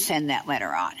will send that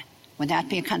letter on. Would that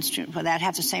be would that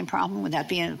have the same problem? Would that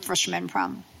be a First Amendment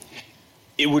problem?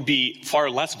 It would be far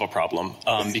less of a problem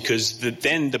because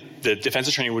then the defense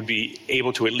attorney would be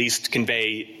able to at least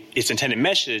convey its intended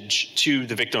message to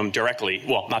the victim directly.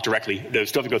 Well, not directly. They would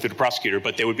still have to go through the prosecutor,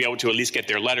 but they would be able to at least get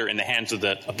their letter in the hands of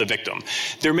the victim.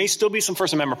 There may still be some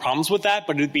First Amendment problems with that,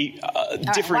 but it would be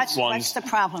different ones. What's the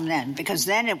problem then? Because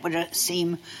then it would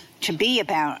seem to be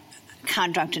about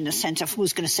conduct in the sense of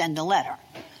who's going to send the letter.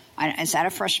 Is that a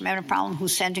First Amendment problem?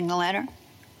 Who's sending the letter?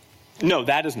 No,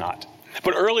 that is not.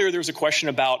 But earlier there was a question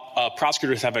about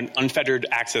prosecutors having unfettered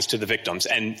access to the victims,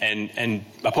 and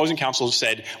opposing counsel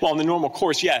said, well, in the normal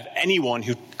course, yeah, anyone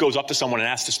who goes up to someone and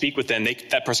asks to speak with them,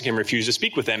 that person can refuse to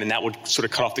speak with them, and that would sort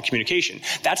of cut off the communication.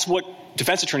 That's what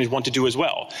defense attorneys want to do as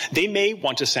well. They may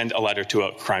want to send a letter to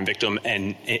a crime victim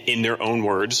and in their own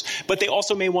words, but they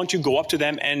also may want to go up to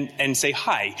them and say,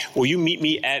 hi, will you meet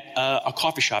me at a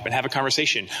coffee shop and have a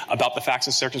conversation about the facts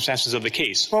and circumstances of the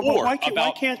case? Well, why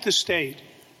can't the state?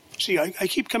 See, I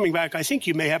keep coming back. I think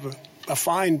you may have a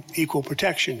fine equal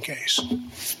protection case.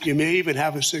 You may even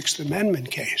have a Sixth Amendment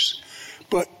case.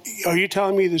 But are you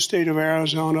telling me the state of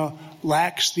Arizona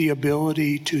lacks the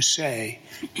ability to say,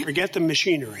 forget the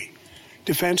machinery,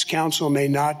 defense counsel may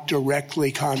not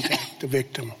directly contact the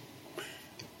victim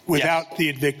without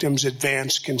the victim's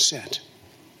advance consent?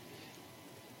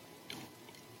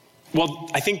 Well,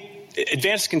 I think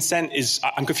advanced consent is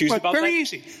 – I'm confused about that. Very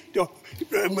easy.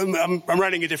 I'm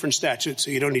writing a different statute, so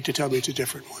you don't need to tell me it's a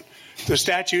different one. The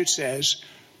statute says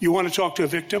you want to talk to a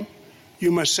victim,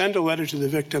 you must send a letter to the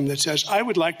victim that says, I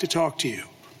would like to talk to you.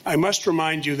 I must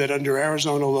remind you that under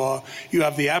Arizona law, you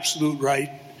have the absolute right,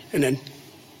 and then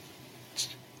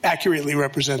accurately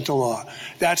represent the law.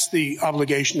 That's the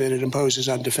obligation that it imposes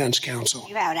on defense counsel.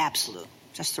 You have an absolute.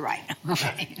 Just the right.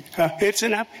 It's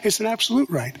an absolute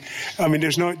right. I mean,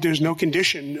 there's no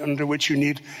condition under which you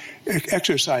need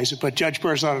exercise it. But Judge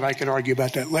Berzon and I can argue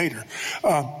about that later.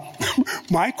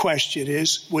 My question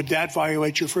is, would that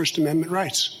violate your First Amendment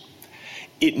rights?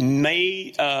 It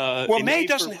may. May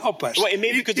doesn't help us. Well, it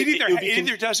may because it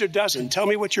either does or doesn't. Tell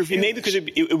me what your view is. It may because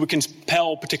it would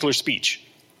compel particular speech.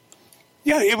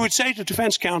 Yeah, it would say to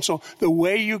defense counsel, the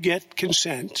way you get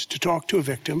consent to talk to a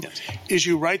victim is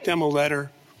you write them a letter,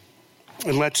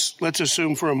 and let's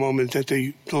assume for a moment that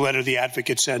the letter the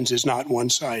advocate sends is not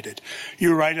one-sided.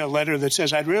 You write a letter that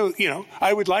says,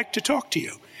 I would like to talk to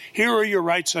you. Here are your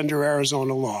rights under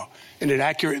Arizona law. And it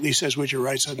accurately says what your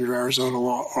rights under Arizona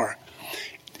law are.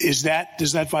 Does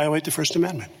that violate the First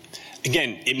Amendment?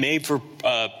 Again, it may for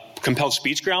compelled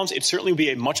speech grounds. It certainly would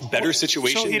be a much better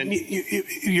situation.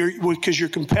 Because you're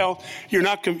compelled.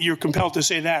 You're compelled to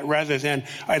say that rather than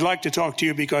I'd like to talk to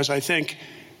you because I think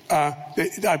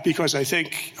I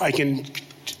can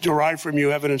derive from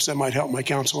you evidence that might help my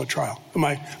counsel at trial,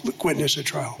 my witness at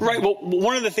trial. Right. Well,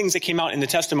 one of the things that came out in the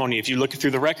testimony, if you look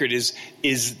through the record, is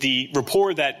the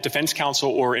rapport that defense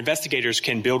counsel or investigators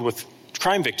can build with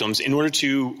crime victims in order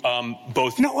to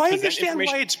both. No, I understand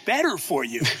why it's better for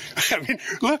you. I mean,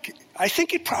 look, I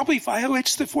think it probably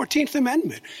violates the 14th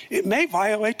Amendment. It may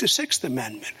violate the 6th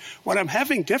Amendment. What I'm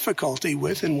having difficulty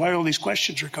with, and why all these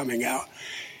questions are coming out,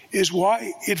 is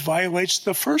why it violates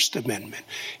the First Amendment.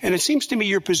 And it seems to me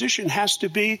your position has to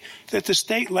be that the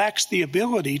state lacks the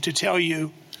ability to tell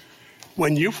you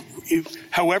when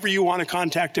however you want to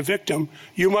contact a victim,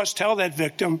 you must tell that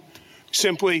victim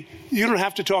simply, you don't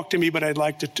have to talk to me, but I'd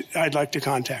like to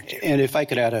contact you. And if I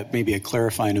could add maybe a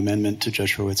clarifying amendment to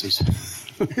Judge Hurwitz's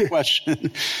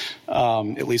question,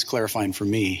 at least clarifying for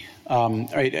me. All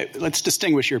right, let's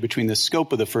distinguish here between the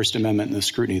scope of the First Amendment and the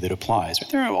scrutiny that applies.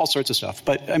 There are all sorts of stuff.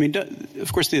 But, I mean,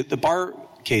 of course, the bar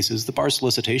cases, the bar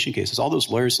solicitation cases, all those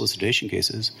lawyer solicitation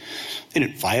cases, they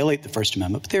didn't violate the First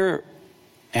Amendment, but they're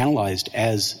analyzed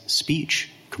as speech,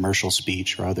 commercial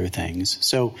speech or other things.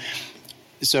 So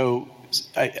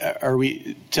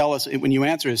tell us, when you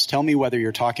answer this, tell me whether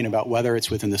you're talking about whether it's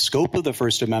within the scope of the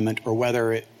First Amendment or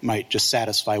whether it might just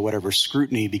satisfy whatever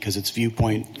scrutiny because it's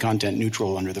viewpoint content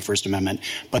neutral under the First Amendment,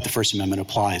 but the First Amendment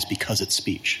applies because it's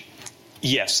speech.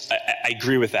 Yes, I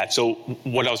agree with that. So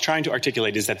what I was trying to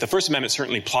articulate is that the First Amendment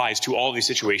certainly applies to all these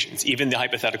situations, even the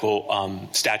hypothetical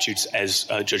statutes, as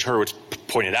Judge Hurwitz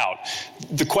pointed out.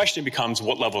 The question becomes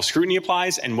what level of scrutiny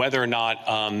applies and whether or not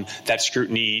that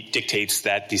scrutiny dictates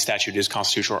that the statute is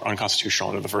constitutional or unconstitutional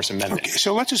under the First Amendment. Okay,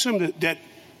 so let's assume that,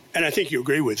 and I think you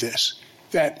agree with this,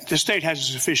 that the state has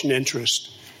a sufficient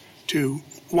interest to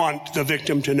want the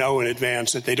victim to know in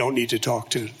advance that they don't need to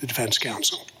talk to the defense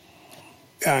counsel.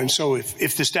 And so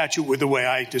if the statute were the way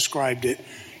I described it,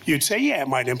 you'd say, yeah, it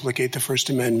might implicate the First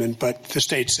Amendment, but the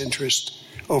state's interest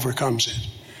overcomes it.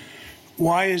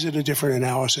 Why is it a different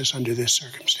analysis under this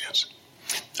circumstance?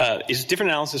 It's a different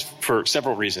analysis for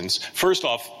several reasons. First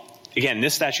off, again,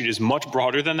 this statute is much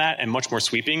broader than that and much more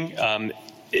sweeping,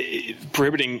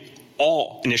 prohibiting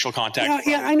all initial contact.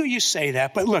 Yeah, I know you say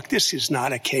that, but look, this is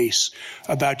not a case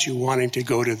about you wanting to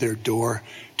go to their door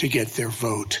to get their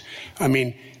vote. I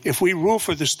mean, if we rule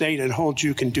for the state and hold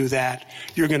you can do that,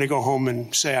 you're going to go home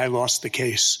and say, I lost the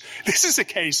case. This is a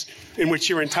case in which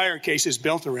your entire case is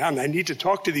built around, I need to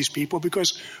talk to these people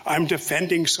because I'm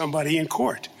defending somebody in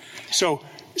court. So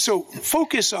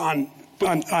focus on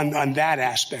that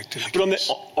aspect of the case.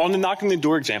 But on the knocking the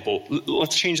door example,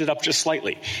 let's change it up just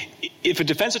slightly. If a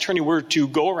defense attorney were to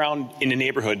go around in a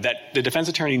neighborhood that the defense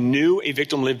attorney knew a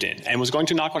victim lived in and was going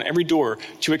to knock on every door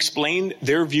to explain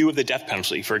their view of the death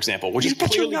penalty, for example, which is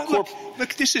clearly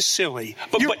look, this is silly.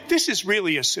 This is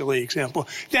really a silly example.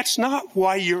 That's not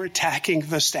why you're attacking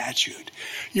the statute.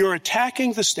 You're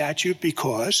attacking the statute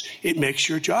because it makes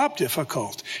your job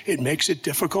difficult. It makes it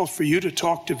difficult for you to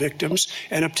talk to victims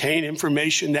and obtain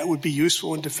information that would be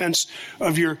useful in defense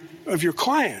of your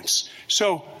clients.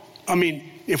 So, I mean,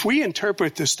 if we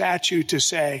interpret the statute to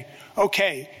say,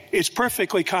 okay, it's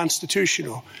perfectly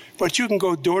constitutional, but you can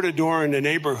go door to door in the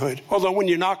neighborhood, although when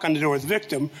you knock on the door of the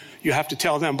victim, you have to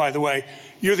tell them, by the way,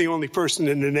 you're the only person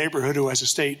in the neighborhood who has a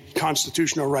state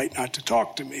constitutional right not to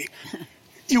talk to me.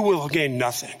 You will gain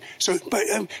nothing. So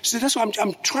that's why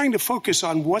I'm trying to focus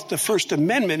on what the First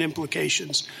Amendment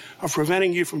implications of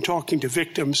preventing you from talking to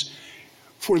victims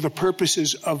for the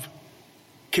purposes of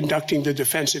conducting the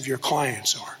defense of your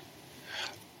clients are.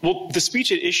 Well, the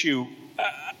speech at issue,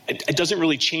 it doesn't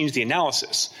really change the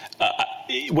analysis.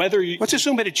 Let's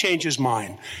assume that it changes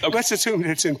mine. Okay. Let's assume that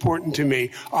it's important to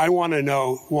me. I want to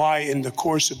know why in the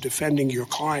course of defending your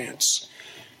clients,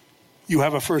 you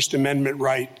have a First Amendment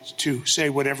right to say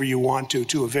whatever you want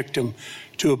to a victim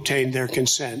to obtain their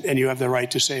consent, and you have the right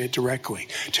to say it directly.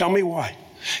 Tell me why.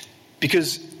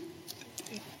 Because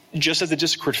just as the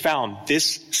district court found,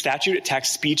 this statute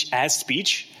attacks speech as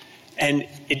speech, and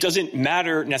it doesn't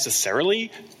matter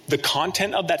necessarily the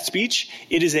content of that speech.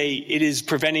 It is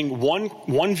preventing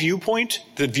one viewpoint,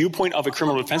 the viewpoint of a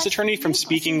criminal defense attorney, from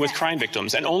speaking with crime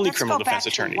victims, and only criminal defense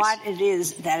attorneys. Let's go back to what it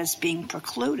is that is being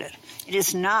precluded. It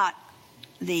is not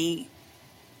the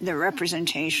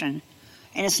representation,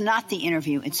 and it's not the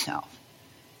interview itself.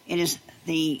 It is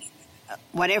the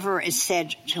whatever is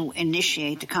said to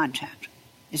initiate the contact.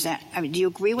 Is that? I mean, do you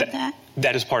agree with that?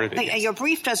 That is part of it. Yes. Your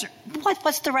brief doesn't.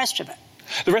 What's the rest of it?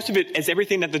 The rest of it is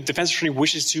everything that the defense attorney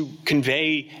wishes to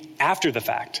convey after the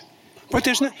fact. But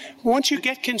there's not. Once you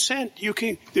get consent, you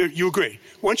can. You agree.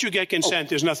 Once you get consent,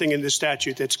 there's nothing in the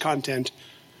statute that's content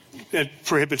that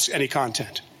prohibits any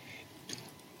content.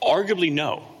 Arguably,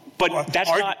 no. But that's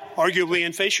not. Arguably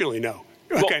and facially, no.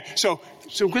 Okay. So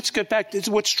let's get back.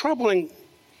 What's troubling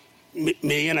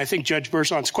me, and I think Judge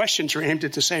Berzon's questions are aimed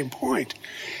at the same point,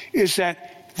 is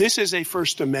that this is a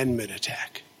First Amendment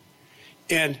attack.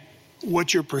 And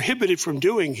what you're prohibited from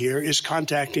doing here is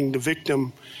contacting the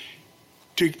victim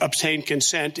to obtain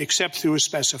consent except through a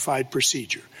specified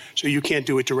procedure. So you can't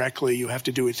do it directly. You have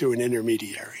to do it through an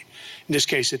intermediary. In this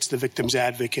case, it's the victim's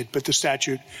advocate, but the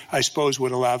statute, I suppose,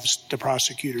 would allow the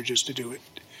prosecutor just to do it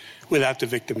without the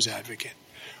victim's advocate.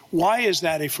 Why is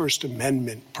that a First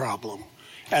Amendment problem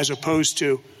as opposed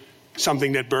to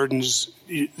something that burdens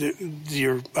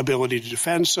your ability to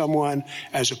defend someone,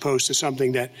 as opposed to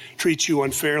something that treats you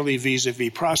unfairly vis-a-vis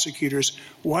prosecutors?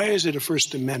 Why is it a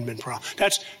First Amendment problem?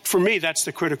 For me, that's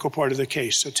the critical part of the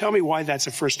case. So tell me why that's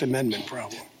a First Amendment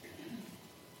problem.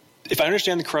 If I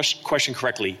understand the question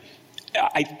correctly,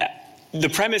 the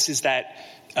premise is that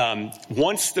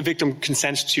once the victim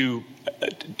consents to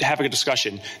having a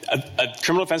discussion, a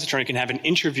criminal defense attorney can have an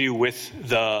interview with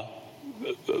the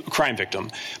crime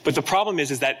victim. But the problem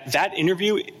is that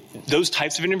interview, those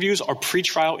types of interviews are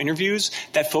pretrial interviews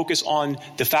that focus on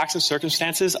the facts and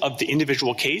circumstances of the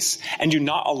individual case and do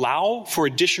not allow for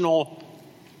additional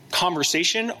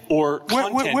conversation or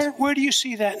content. Where do you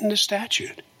see that in the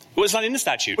statute? Well, it's not in the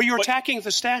statute. Well, you're attacking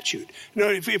the statute. No,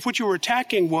 if what you were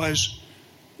attacking was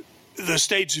the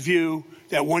state's view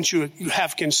that once you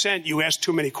have consent, you ask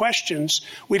too many questions,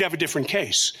 we'd have a different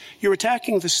case. You're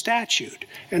attacking the statute.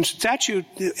 And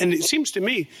it seems to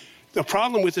me the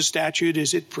problem with the statute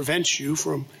is it prevents you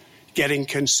from getting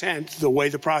consent the way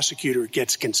the prosecutor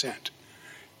gets consent,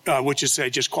 which is they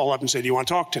just call up and say, do you want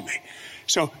to talk to me?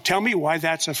 So tell me why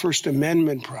that's a First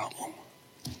Amendment problem.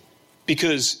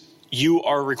 Because you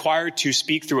are required to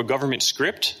speak through a government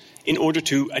script in order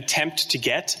to attempt to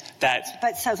get that.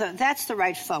 But so that's the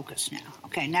right focus now.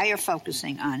 Okay, now you're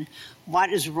focusing on what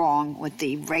is wrong with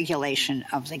the regulation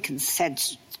of the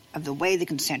consent, of the way the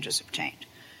consent is obtained.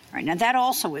 All right, now that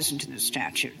also isn't in the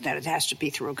statute, that it has to be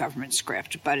through a government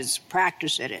script, but as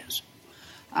practice it is.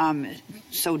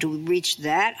 So do we reach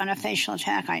that on a facial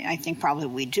attack? I think probably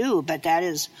we do, but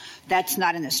that's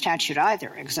not in the statute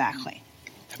either, exactly.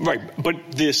 Right,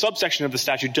 but the subsection of the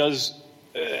statute does,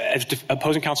 as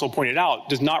opposing counsel pointed out,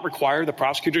 does not require the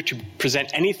prosecutor to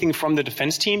present anything from the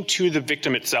defense team to the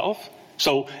victim itself.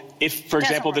 So if, for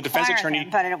example, the defense attorney...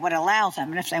 But it would allow them,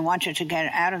 and if they wanted to get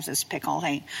out of this pickle,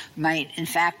 they might, in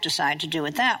fact, decide to do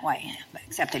it that way,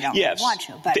 except they don't really want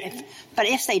to. But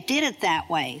if they did it that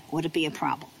way, would it be a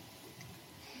problem?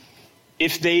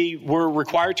 If they were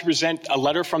required to present a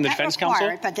letter from the defense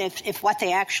counsel? But if what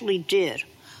they actually did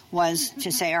was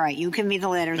to say, all right, you give me the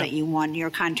letter that you want, your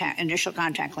initial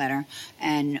contact letter,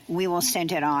 and we will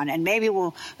send it on, and maybe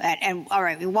all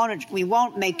right, we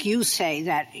won't make you say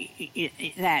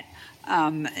that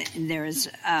there's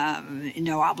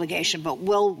no obligation, but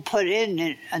we'll put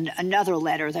in another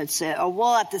letter that says, or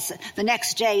we'll the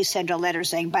next day send a letter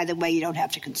saying, by the way, you don't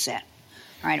have to consent.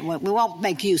 All right, we won't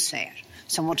make you say it,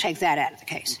 so we'll take that out of the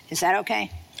case. Is that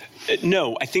okay?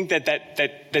 No, I think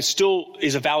that still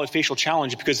is a valid facial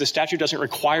challenge because the statute doesn't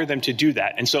require them to do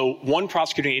that. And so one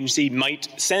prosecuting agency might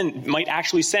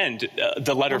actually send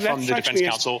the letter from the defense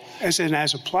counsel. As an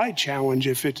as-applied challenge,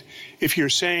 if you're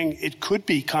saying it could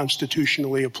be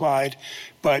constitutionally applied,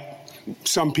 but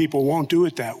some people won't do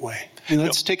it that way. And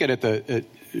let's take it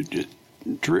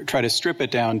try to strip it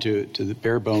down to the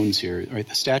bare bones here. Right?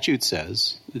 The statute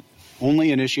says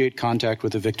only initiate contact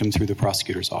with the victim through the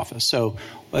prosecutor's office. So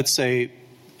let's say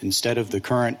instead of the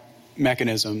current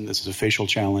mechanism. This is a facial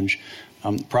challenge.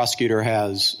 The prosecutor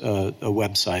has a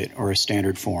website or a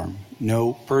standard form.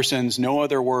 No persons, no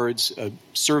other words. A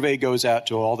survey goes out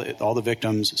to all the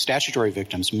victims, statutory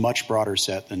victims, much broader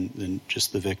set than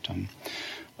just the victim.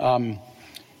 And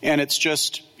it's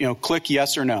just, click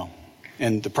yes or no.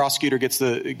 And the prosecutor gets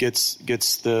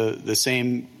the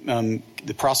same.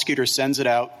 The prosecutor sends it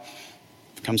out.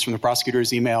 It comes from the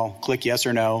prosecutor's email. Click yes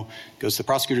or no. Goes to the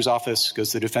prosecutor's office.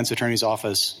 Goes to the defense attorney's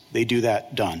office. They do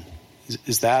that. Done.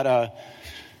 Is that a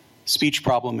speech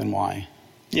problem, and why?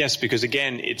 Yes, because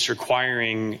again, it's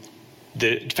requiring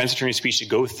the defense attorney's speech to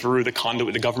go through the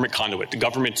conduit, the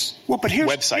government's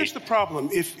website. Here's the problem.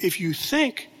 If you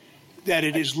think that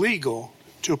it is legal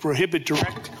to prohibit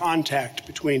direct contact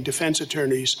between defense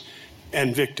attorneys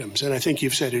and victims, and I think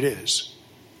you've said it is,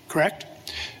 correct?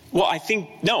 Well, I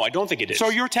don't think it is. So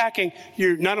you're attacking.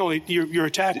 Your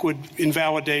attack would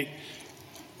invalidate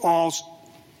all.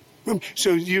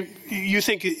 So you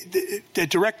think that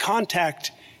direct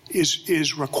contact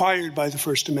is required by the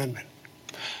First Amendment?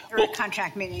 Direct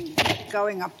contact meaning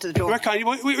going up to the door. Direct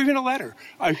contact, even a letter.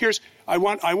 I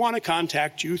want to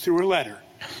contact you through a letter.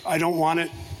 I don't want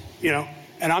it,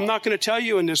 and I'm not going to tell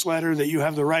you in this letter that you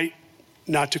have the right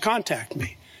not to contact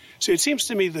me. So it seems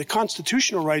to me the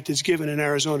constitutional right that's given in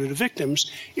Arizona to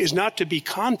victims is not to be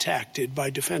contacted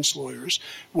by defense lawyers,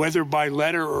 whether by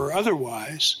letter or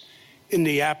otherwise, in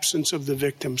the absence of the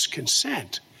victim's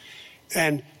consent.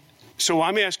 And so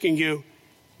I'm asking you,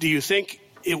 do you think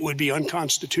it would be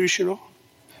unconstitutional?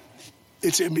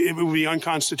 It would be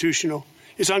unconstitutional.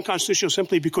 It's unconstitutional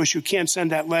simply because you can't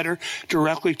send that letter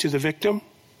directly to the victim?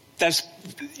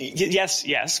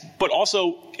 Yes, but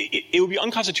also it would be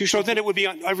unconstitutional. So then it would be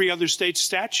on every other state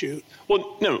statute.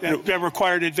 Well, no. That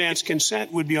required advance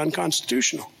consent would be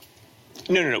unconstitutional.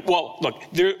 No. Well, look,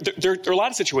 there are a lot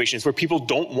of situations where people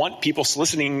don't want people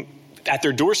soliciting at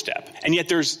their doorstep, and yet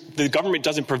the government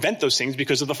doesn't prevent those things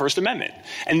because of the First Amendment.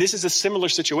 And this is a similar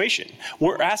situation.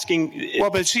 We're asking. Well,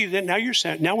 but see,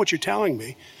 now what you're telling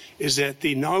me is that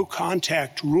the no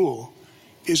contact rule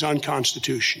is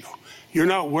unconstitutional. You're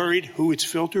not worried who it's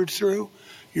filtered through.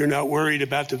 You're not worried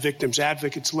about the victim's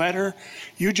advocate's letter.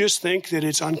 You just think that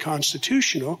it's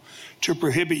unconstitutional to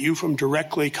prohibit you from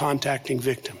directly contacting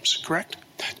victims, correct?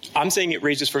 I'm saying it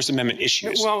raises First Amendment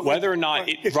issues. Well, whether or not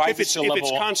it rises to a level. If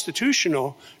it's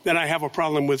constitutional, then I have a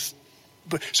problem with.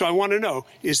 So I want to know,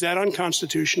 is that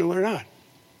unconstitutional or not?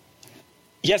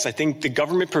 Yes, I think the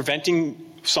government preventing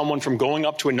someone from going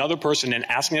up to another person and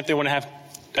asking if they want to have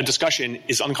a discussion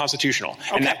is unconstitutional.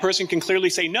 Okay. And that person can clearly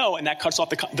say no, and that cuts off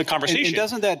the conversation. And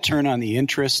doesn't that turn on the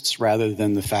interests rather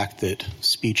than the fact that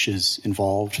speech is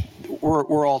involved?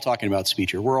 We're all talking about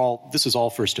speech here. This is all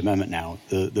First Amendment now.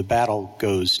 The battle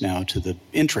goes now to the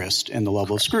interest and the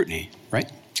level of scrutiny,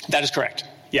 right? That is correct.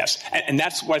 Yes. And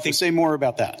that's what I think. So say more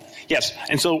about that. Yes.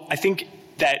 And so I think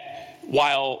that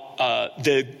while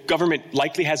the government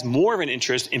likely has more of an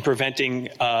interest in preventing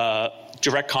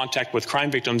direct contact with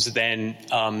crime victims than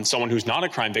someone who's not a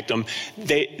crime victim,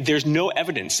 there's no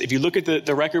evidence. If you look at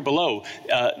the record below,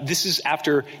 this is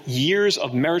after years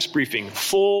of merits briefing,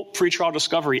 full pretrial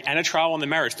discovery, and a trial on the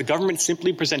merits. The government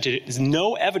simply presented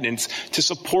no evidence to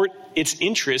support its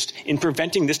interest in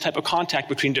preventing this type of contact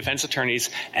between defense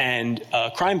attorneys and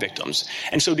crime victims.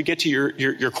 And so to get to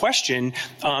your question,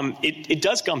 it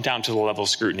does come down to the level of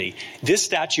scrutiny. This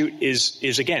statute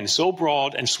is again, so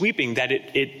broad and sweeping that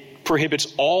it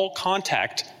prohibits all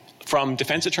contact from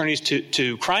defense attorneys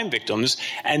to crime victims,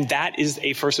 and that is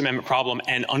a First Amendment problem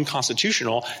and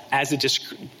unconstitutional, as the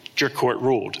district court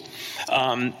ruled.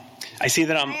 I see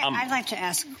that I'd like to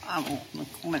ask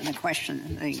the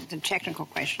question, the technical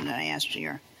question that I asked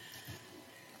your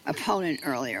opponent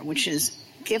earlier, which is,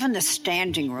 given the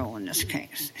standing rule in this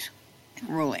case,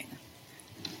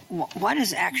 what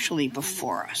is actually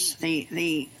before us?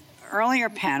 The earlier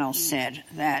panel said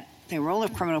that the rule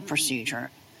of criminal procedure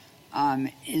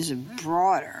is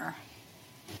broader.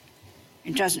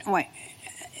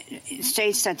 It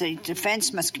states that the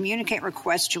defense must communicate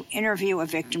requests to interview a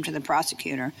victim to the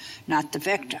prosecutor, not the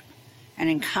victim. And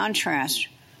in contrast,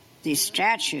 the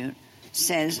statute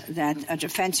says that a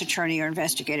defense attorney or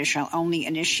investigator shall only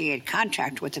initiate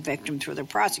contact with the victim through the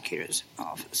prosecutor's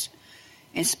office.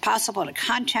 It's possible to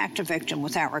contact a victim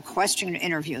without requesting to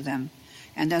interview them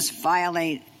and thus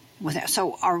violate.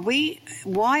 So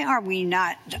why are we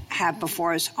not have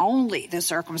before us only the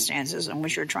circumstances in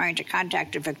which you're trying to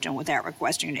contact a victim without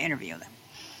requesting to interview them?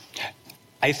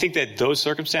 I think that those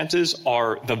circumstances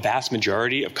are the vast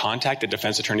majority of contact that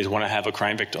defense attorneys want to have with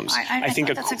crime victims. I think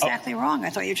that's exactly wrong. I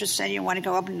thought you just said you want to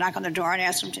go up and knock on the door and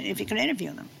ask them if you can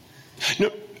interview them.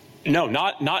 No, No,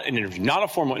 not an interview, not a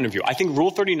formal interview. I think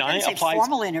Rule 39 applies.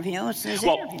 Formal interview. It's an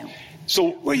interview.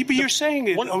 So, but you're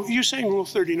saying Rule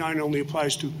 39 only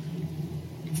applies to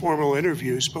formal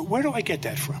interviews, but where do I get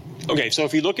that from? Okay, so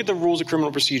if you look at the rules of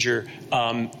criminal procedure,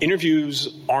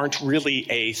 interviews aren't really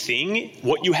a thing.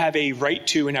 What you have a right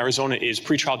to in Arizona is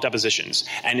pretrial depositions.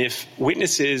 And if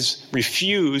witnesses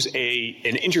refuse an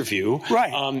interview,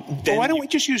 right. Then why don't we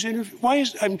just use interview?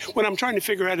 What I'm trying to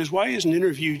figure out is why is an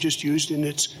interview just used in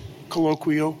its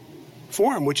colloquial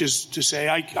form, which is to say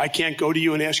I can't go to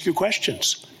you and ask you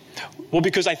questions. Well,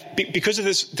 because of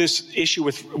this issue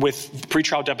with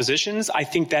pretrial depositions, I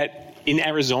think that in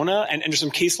Arizona, and there's some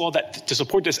case law that to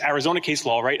support this Arizona case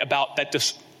law, right, about that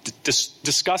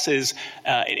discusses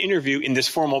an interview in this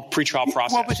formal pretrial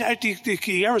process. Well, but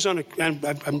the Arizona,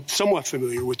 I'm somewhat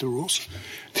familiar with the rules.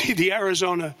 The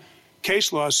Arizona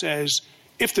case law says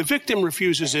if the victim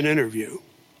refuses an interview,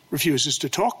 refuses to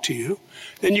talk to you,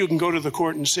 then you can go to the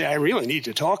court and say, I really need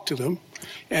to talk to them,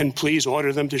 and please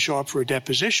order them to show up for a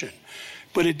deposition.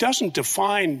 But it doesn't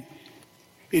define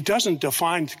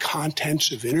the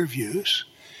contents of interviews.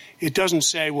 It doesn't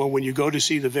say, well, when you go to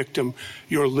see the victim,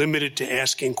 you're limited to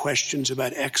asking questions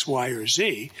about X, Y, or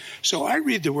Z. So I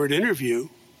read the word interview,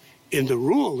 in the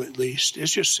rule at least,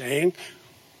 as just saying,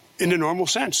 in the normal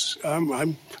sense,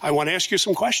 I want to ask you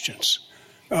some questions.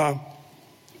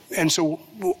 And so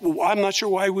I'm not sure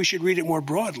why we should read it more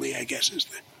broadly, I guess, is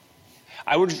the...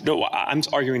 I'm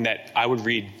arguing that I would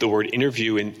read the word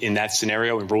interview in that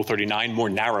scenario in Rule 39 more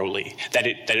narrowly. That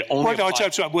it only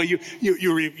applies. Well,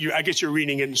 I guess you're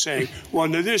reading it and saying, well,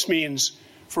 no, this means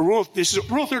Rule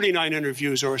 39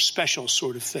 interviews are a special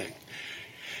sort of thing,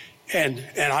 and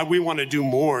we want to do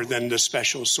more than the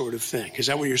special sort of thing. Is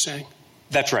that what you're saying?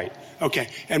 That's right. Okay,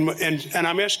 and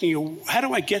I'm asking you, how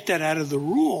do I get that out of the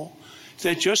rule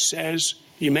that just says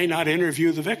you may not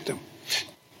interview the victim?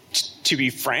 To be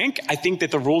frank, I think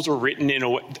that the rules were written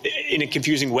in a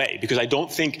confusing way, because I don't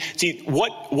think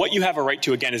what you have a right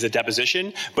to, again, is a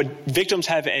deposition, but victims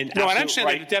have an absolute right. No, I understand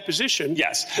that a deposition.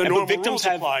 Yes, the normal rules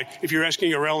apply. If you're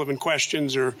asking irrelevant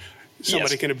questions or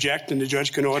somebody can object and the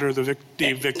judge can order the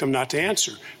victim not to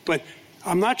answer. But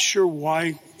I'm not sure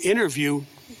why interview.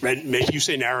 You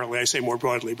say narrowly, I say more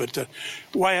broadly, but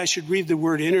why I should read the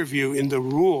word interview in the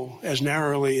rule as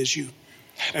narrowly as you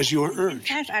are urged. In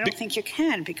fact, I don't think you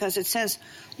can, because it says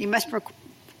you must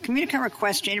communicate a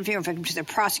request to interview a victim to the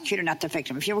prosecutor, not the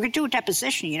victim. If you were to do a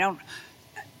deposition, you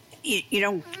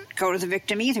don't go to the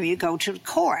victim either. You go to the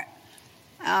court.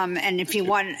 And if you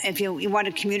want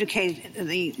to communicate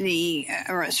the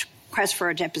request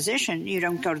for a deposition, you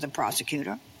don't go to the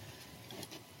prosecutor.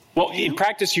 Well, in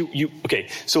practice, okay.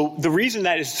 So the reason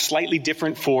that is slightly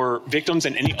different for victims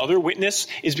than any other witness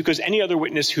is because any other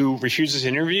witness who refuses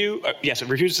an interview,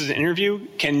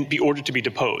 can be ordered to be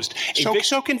deposed.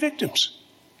 So can victims.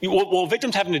 Well,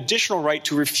 victims have an additional right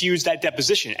to refuse that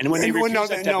deposition, and when they refuse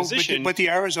that deposition, but the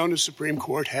Arizona Supreme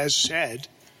Court has said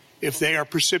if they are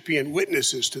precipient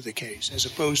witnesses to the case, as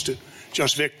opposed to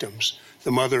just victims,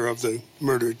 the mother of the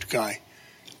murdered guy,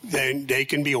 then they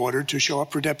can be ordered to show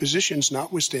up for depositions,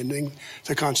 notwithstanding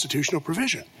the constitutional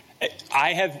provision.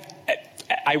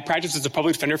 I practiced as a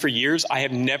public defender for years. I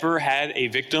have never had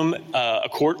a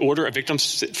court order a victim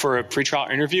for a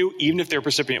pretrial interview, even if they're a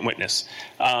precipient witness.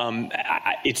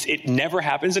 It never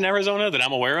happens in Arizona that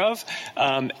I'm aware of.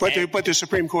 But the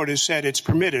Supreme Court has said it's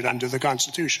permitted under the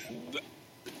Constitution.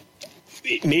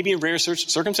 Maybe in rare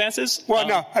circumstances. Well,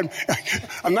 no,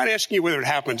 I'm not asking you whether it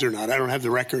happens or not. I don't have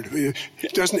the record.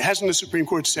 Hasn't the Supreme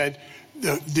Court said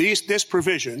this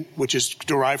provision, which is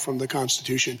derived from the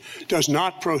Constitution, does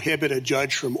not prohibit a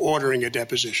judge from ordering a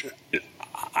deposition?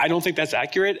 I don't think that's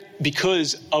accurate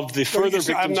because of the further victims'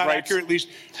 rights. I'm not accurately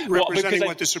representing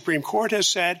what the Supreme Court has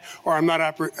said, or I'm not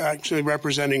actually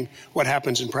representing what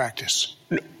happens in practice.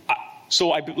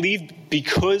 So I believe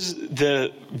because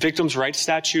the victims' rights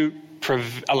statute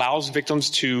allows victims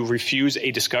to refuse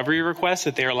a discovery request,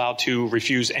 that they're allowed to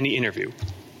refuse any interview.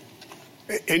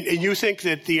 And you think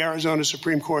that the Arizona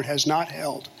Supreme Court has not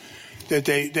held that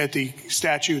the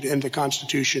statute and the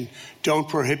Constitution don't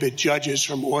prohibit judges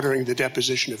from ordering the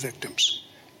deposition of victims?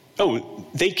 Oh,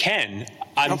 they can.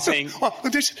 I'm saying. Well,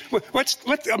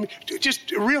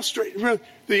 just real straight.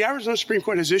 The Arizona Supreme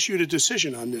Court has issued a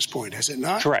decision on this point, has it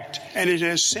not? Correct. And it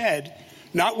has said,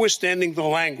 notwithstanding the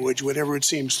language, whatever it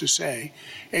seems to say,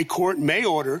 a court may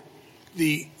order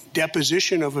the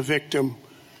deposition of a victim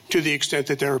to the extent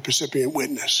that they're a precipient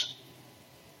witness.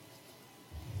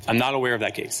 I'm not aware of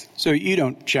that case. So you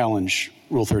don't challenge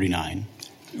Rule 39?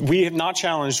 We have not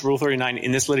challenged Rule 39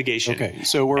 in this litigation. Okay.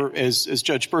 So we're, as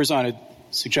Judge Berzon had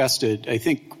suggested, I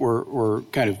think we're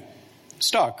kind of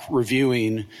stuck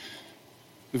reviewing.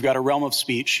 We've got a realm of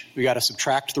speech. We've got to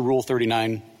subtract the Rule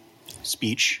 39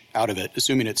 speech out of it,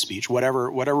 assuming it's speech, whatever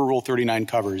Rule 39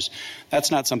 covers.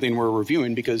 That's not something we're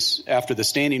reviewing because after the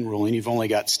standing ruling, you've only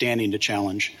got standing to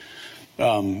challenge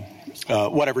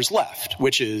whatever's left,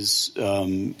 which is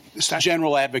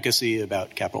general advocacy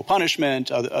about capital punishment,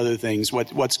 other things,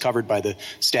 what's covered by the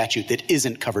statute that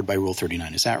isn't covered by Rule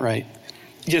 39. Is that right?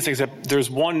 Yes, except there's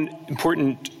one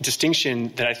important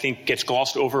distinction that I think gets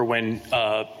glossed over when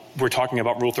we're talking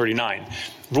about Rule 39.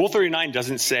 Rule 39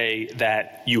 doesn't say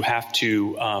that you have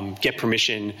to get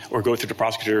permission or go through the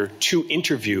prosecutor to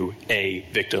interview a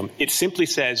victim. It simply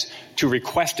says to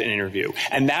request an interview.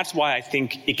 And that's why I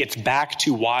think it gets back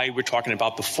to why we're talking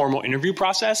about the formal interview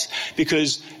process,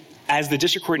 because as the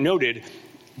district court noted,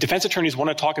 defense attorneys want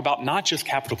to talk about not just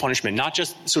capital punishment, not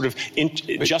just sort of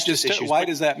justice issues. Why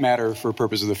does that matter for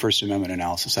purpose of the First Amendment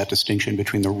analysis, that distinction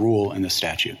between the rule and the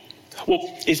statute? Well,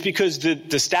 it's because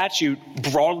the statute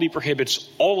broadly prohibits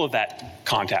all of that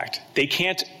contact. They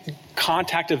can't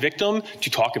contact a victim to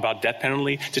talk about death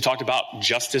penalty, to talk about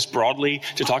justice broadly,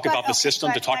 to talk about the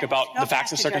system, to talk about the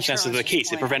facts and circumstances of the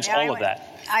case. It prevents all of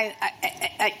that.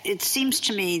 It seems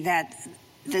to me that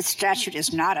the statute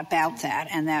is not about that,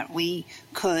 and that we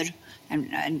could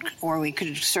or we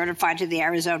could certify to the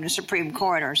Arizona Supreme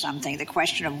Court or something the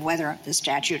question of whether the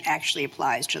statute actually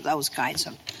applies to those kinds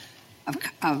of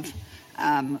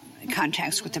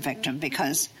contacts with the victim,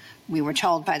 because we were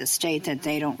told by the state that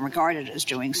they don't regard it as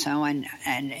doing so, and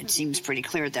it seems pretty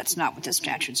clear that's not what the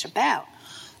statute's about.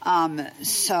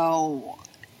 So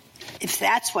if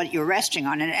that's what you're resting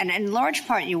on, and in large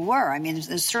part you were, I mean,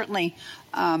 there's certainly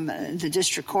the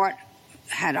district court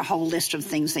had a whole list of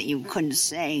things that you couldn't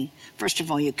say. First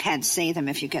of all, you can't say them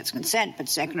if you get consent, but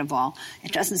second of all,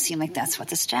 it doesn't seem like that's what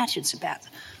the statute's about.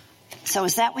 So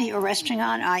is that what you're resting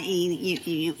on,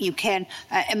 i.e. you can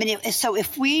I mean, so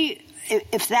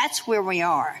if that's where we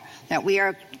are, that we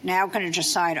are now going to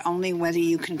decide only whether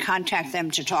you can contact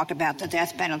them to talk about the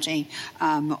death penalty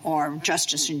or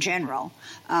justice in general,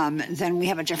 then we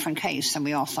have a different case than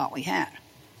we all thought we had.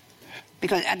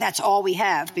 Because that's all we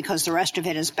have, because the rest of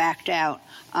it is backed out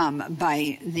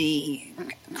by the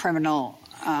criminal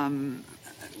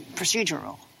procedure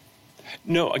rule.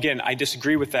 No, again, I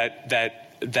disagree with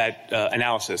that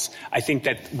analysis. I think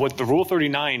that what the Rule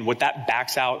 39, what that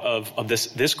backs out of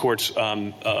this court's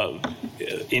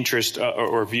interest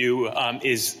or view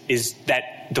is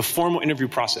that the formal interview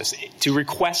process, to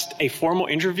request a formal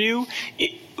interview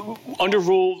under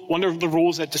the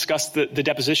rules that discuss the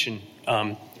deposition,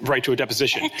 right to a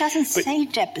deposition. It doesn't say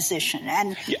deposition,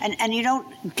 and you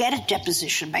don't get a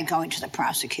deposition by going to the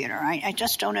prosecutor. I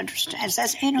just don't understand. It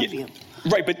says interview.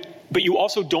 Yeah. Right, but you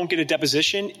also don't get a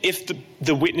deposition if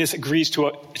the witness agrees to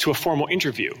a formal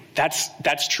interview.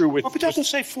 That's true with. Well, it doesn't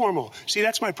say formal. See,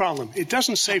 that's my problem. It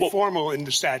doesn't say formal in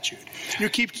the statute. You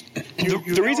keep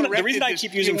the reason I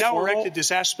keep using you've now formal, erected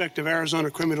this aspect of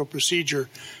Arizona criminal procedure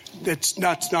that's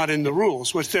not in the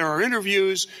rules. But there are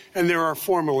interviews and there are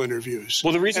formal interviews.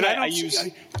 Well, the reason I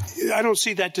don't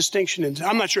see that distinction.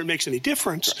 I'm not sure it makes any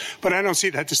difference, but I don't see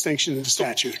that distinction in the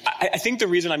statute. I think the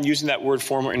reason I'm using that word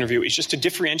formal interview is just to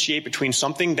differentiate between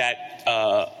something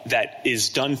that is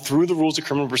done through the rules of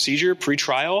criminal procedure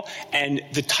pre-trial and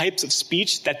the types of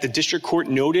speech that the district court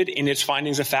noted in its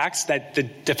findings of facts that the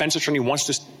defense attorney wants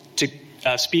to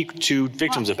speak to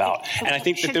victims about. And I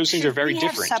think that those things are very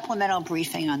different. Should we have supplemental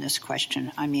briefing on this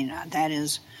question? I mean, that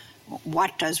is,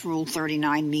 what does Rule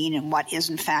 39 mean and what is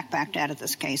in fact backed out of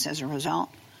this case as a result?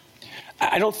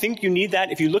 I don't think you need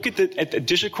that. If you look at the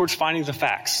district court's findings of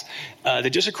facts, the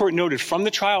district court noted from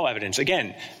the trial evidence,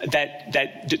 again,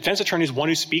 that defense attorneys want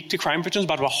to speak to crime victims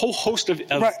about a whole host of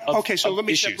right. Okay, so let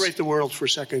me issues. separate the world for a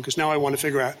second, because now I want to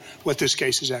figure out what this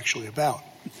case is actually about.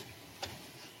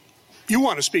 You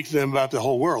want to speak to them about the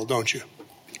whole world, don't you?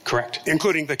 Correct.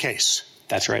 Including the case.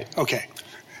 That's right. Okay.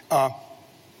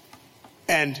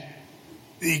 And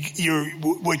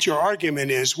what your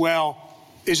argument is, well,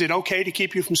 is it okay to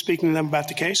keep you from speaking to them about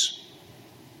the case?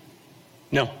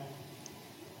 No.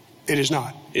 It is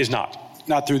not. It is not.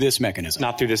 Not through this mechanism.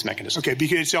 Not through this mechanism. Okay,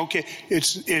 because it's okay.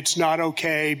 It's not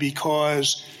okay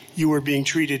because you were being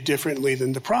treated differently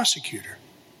than the prosecutor.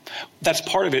 That's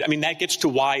part of it. I mean, that gets to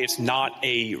why it's not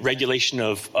a regulation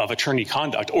of attorney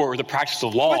conduct or the practice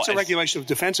of law. Well, it's a regulation of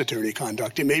defense attorney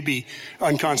conduct. It may be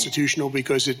unconstitutional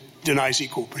because it denies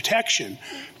equal protection,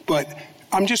 but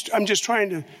I'm just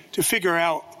trying to figure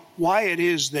out why it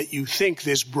is that you think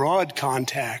this broad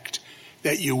contact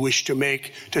that you wish to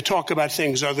make to talk about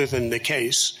things other than the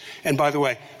case. And by the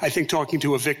way, I think talking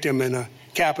to a victim in a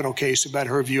capital case about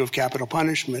her view of capital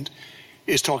punishment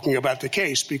is talking about the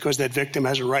case because that victim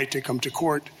has a right to come to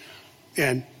court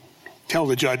and tell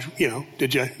the judge,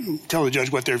 tell the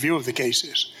judge what their view of the case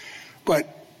is. But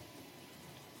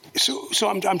so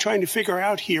I'm trying to figure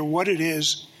out here what it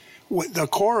is. What the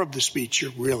core of the speech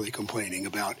you're really complaining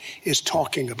about is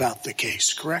talking about the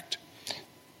case, correct?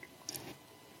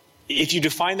 If you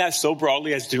define that so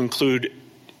broadly as to include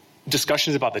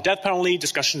discussions about the death penalty,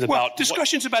 discussions about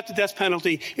the death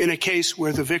penalty in a case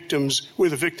where the victim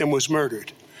was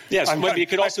murdered. Yes, but it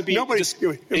could also be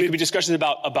discussions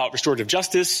about restorative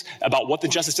justice, about what the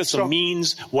justice system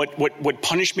means, what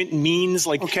punishment means.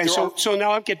 So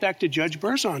now I'll get back to Judge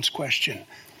Berzon's question.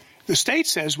 The state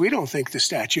says we don't think the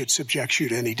statute subjects you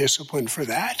to any discipline for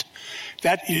that.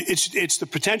 That it's the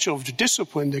potential of the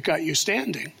discipline that got you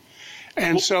standing.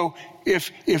 And so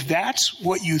if that's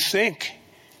what you think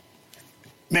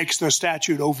makes the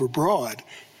statute overbroad,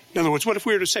 in other words, what if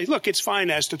we were to say, look, it's fine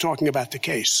as to talking about the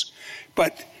case,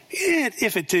 but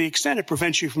if to the extent it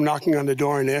prevents you from knocking on the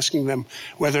door and asking them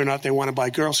whether or not they want to buy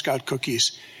Girl Scout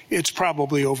cookies, it's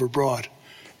probably overbroad.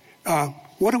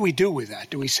 What do we do with that?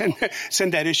 Do we send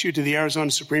that issue to the Arizona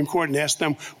Supreme Court and ask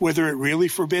them whether it really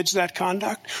forbids that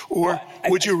conduct? Or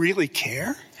would you really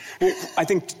care? Well, I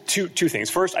think two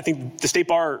things. First, I think the State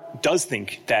Bar does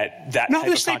think that type of conduct. No,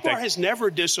 the State Bar has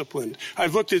never disciplined.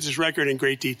 I've looked at this record in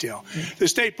great detail. The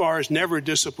State Bar has never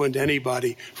disciplined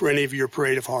anybody for any of your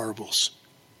parade of horribles.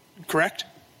 Correct?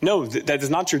 No, that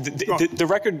is not true. The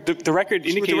record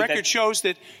indicates the record shows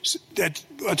that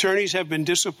attorneys have been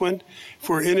disciplined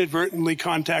for inadvertently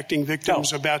contacting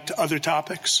victims about other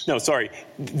topics. No, sorry.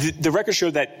 The record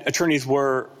showed that attorneys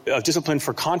were disciplined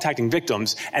for contacting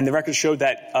victims, and the record showed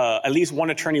that at least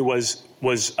one attorney was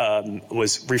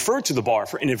referred to the bar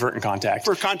for inadvertent contact.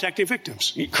 For contacting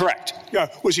victims. Correct. Yeah.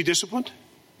 Was he disciplined?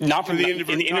 Not for the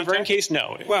inadvertent case.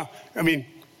 No. Well, I mean.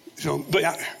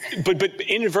 But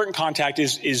inadvertent contact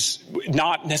is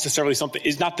not necessarily something.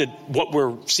 Is not what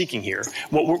we're seeking here.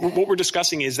 What we're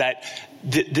discussing is that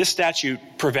this statute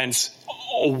prevents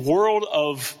a world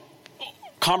of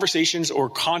conversations or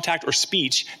contact or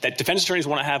speech that defense attorneys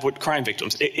want to have with crime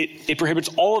victims. It prohibits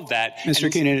all of that.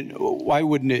 Mr. Keenan, why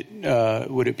wouldn't it?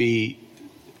 Would it be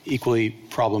equally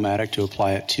problematic to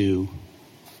apply it to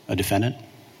a defendant?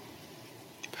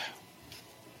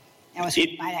 That was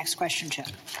my next question, too.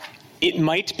 It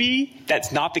might be.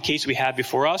 That's not the case we have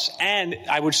before us. And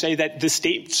I would say that the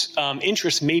state's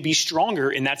interest may be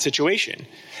stronger in that situation.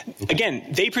 Okay. Again,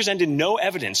 they presented no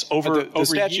evidence over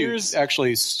statute years.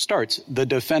 Actually starts the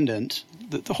defendant.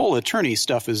 The whole attorney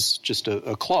stuff is just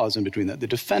a clause in between that. The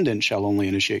defendant shall only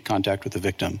initiate contact with the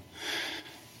victim.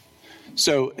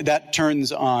 So that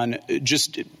turns on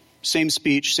just same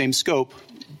speech, same scope,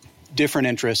 different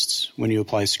interests when you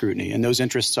apply scrutiny. And those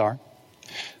interests are?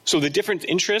 So the different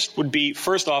interest would be,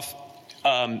 first off,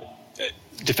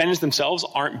 defendants themselves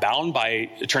aren't bound by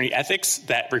attorney ethics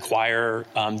that require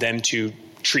them to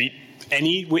treat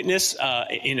any witness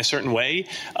in a certain way.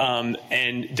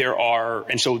 And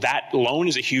so that alone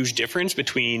is a huge difference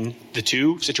between the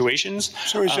two situations.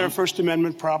 So is there a First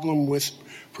Amendment problem with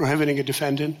prohibiting a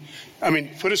defendant? I mean,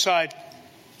 put aside,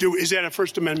 is that a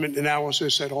First Amendment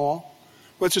analysis at all?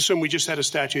 Let's assume we just had a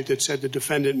statute that said the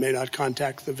defendant may not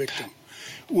contact the victim.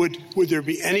 Would there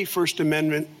be any First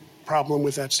Amendment problem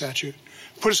with that statute?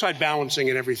 Put aside balancing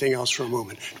and everything else for a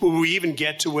moment. Will we even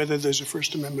get to whether there's a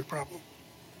First Amendment problem?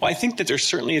 Well, I think that there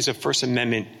certainly is a First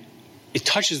Amendment. It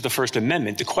touches the First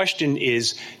Amendment. The question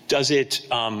is, does it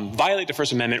violate the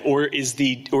First Amendment, or is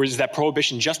that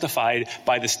prohibition justified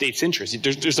by the state's interest?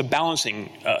 There's a balancing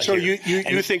So here.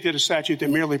 you think that a statute that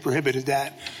merely prohibited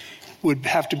that would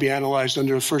have to be analyzed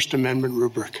under a First Amendment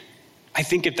rubric? I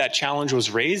think if that challenge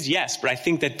was raised, yes, but I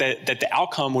think that the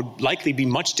outcome would likely be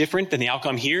much different than the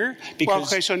outcome here.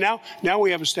 So now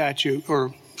we have a statute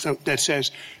that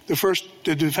says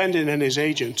the defendant and his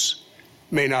agents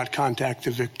may not contact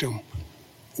the victim.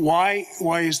 Why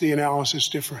is the analysis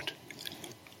different?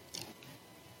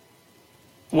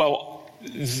 Well,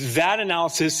 that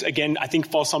analysis, again, I think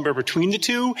falls somewhere between the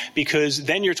two, because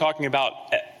then you're talking about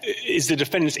is the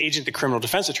defendant's agent the criminal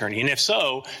defense attorney? And if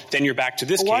so, then you're back to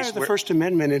this case. Why are the First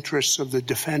Amendment interests of the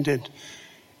defendant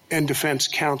and defense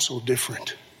counsel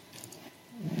different?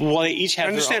 Well, they each have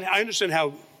I understand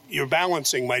how your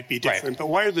balancing might be different, right.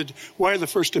 But why are the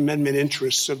First Amendment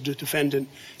interests of the defendant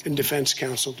and defense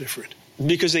counsel different?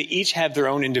 Because they each have their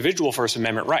own individual First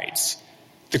Amendment rights.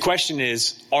 The question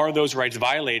is, are those rights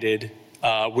violated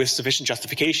with sufficient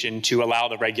justification to allow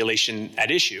the regulation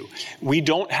at issue? We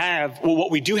don't have – well,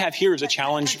 what we do have here is a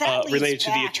challenge related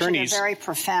to the attorneys. To the very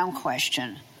profound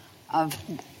question of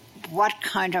what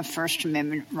kind of First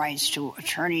Amendment rights do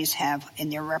attorneys have in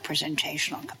their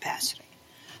representational capacity?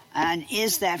 And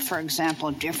is that, for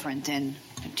example, different than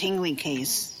the Tingley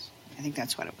case, I think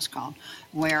that's what it was called,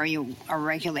 where you are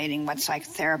regulating what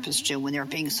psychotherapists do when they're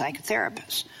being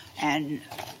psychotherapists? And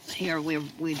here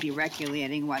we'd be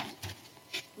regulating what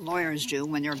lawyers do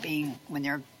when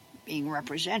they're being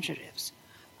representatives.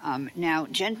 Now,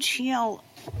 Gentile,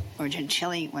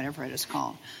 whatever it is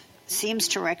called, seems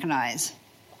to recognize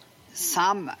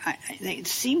they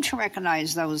seem to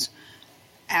recognize those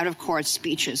out-of-court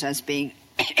speeches as being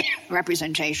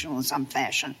representational in some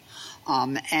fashion,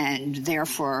 and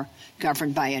therefore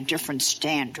governed by a different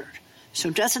standard. So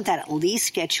doesn't that at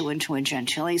least get you into a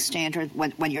Gentile standard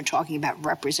when you're talking about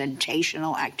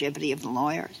representational activity of the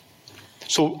lawyers?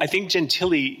 So I think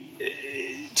Gentile,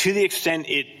 to the extent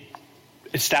it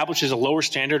establishes a lower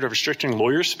standard of restricting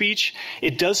lawyer speech,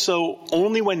 it does so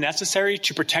only when necessary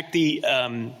to protect the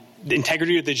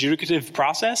integrity of the adjudicative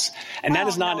process, and that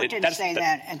is not. No, it didn't say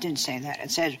that. It didn't say that. It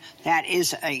said that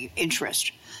is an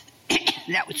interest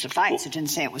that would suffice. It didn't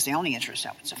say it was the only interest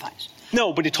that would suffice.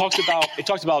 No, but it talks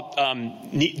about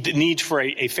the need for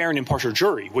a fair and impartial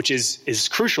jury, which is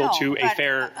crucial to a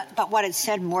fair. But what it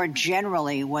said more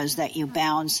generally was that you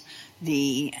balance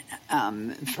the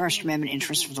First Amendment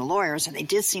interests of the lawyers, and they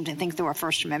did seem to think there were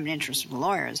First Amendment interests of the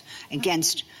lawyers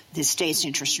against the state's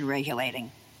interest in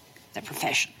regulating the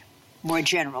profession more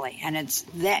generally. And it's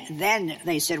then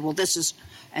they said, well, this is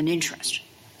an interest.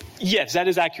 Yes, that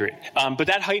is accurate. But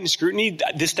that heightened scrutiny,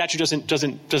 this statute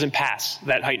doesn't pass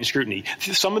that heightened scrutiny.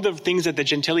 Some of the things that the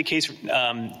Gentile case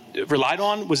relied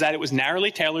on was that it was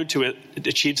narrowly tailored to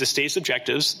achieve the state's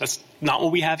objectives. That's not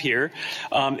what we have here.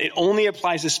 It only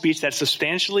applies to speech that's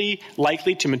substantially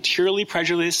likely to materially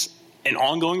prejudice an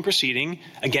ongoing proceeding.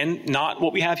 Again, not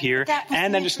what we have here.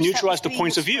 And then just neutralize the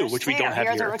points of view, which we don't have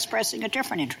here. They're expressing a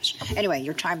different interest. Anyway,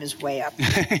 your time is way up.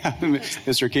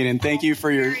 Mr. Keenan, thank you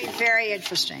for your... Very, very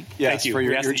interesting. Yes, thank you. For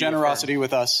your generosity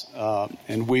with us.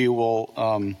 And we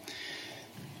will...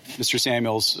 Mr.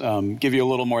 Samuels, give you a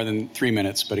little more than 3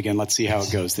 minutes, but again, let's see how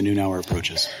it goes. The noon hour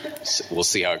approaches. We'll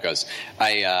see how it goes.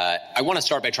 I want to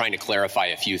start by trying to clarify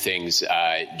a few things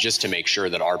just to make sure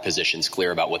that our position's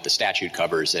clear about what the statute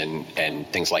covers and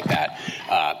things like that.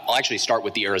 I'll actually start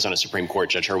with the Arizona Supreme Court.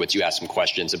 Judge Hurwitz, you asked some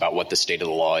questions about what the state of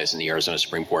the law is in the Arizona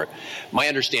Supreme Court. My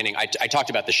understanding, I talked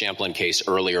about the Champlin case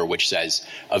earlier, which says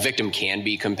a victim can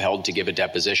be compelled to give a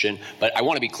deposition, but I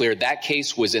want to be clear, that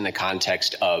case was in the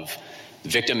context of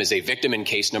victim is a victim in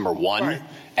case number 1 right.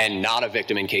 and not a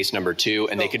victim in case number 2,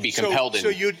 and they could be compelled.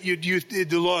 So the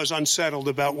law is unsettled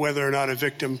about whether or not a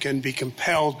victim can be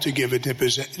compelled to give a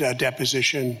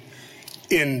deposition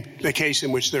in the case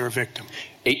in which they're a victim.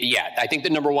 Yeah, I think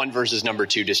the number 1 versus number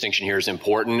 2 distinction here is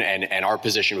important, and our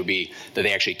position would be that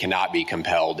they actually cannot be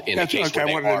compelled in the case where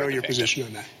they are the victim. I wanted to know your position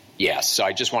on that. Yes, so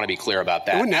I just want to be clear about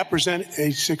that. Wouldn't that present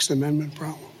a Sixth Amendment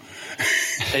problem?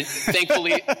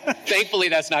 Thankfully,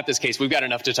 that's not this case. We've got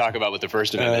enough to talk about with the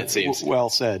First Amendment, it seems. Well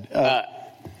said.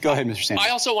 Go ahead, Mr. Sanders.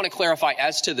 I also want to clarify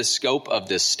as to the scope of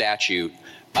this statute,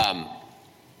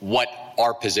 what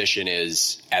our position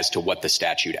is as to what the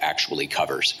statute actually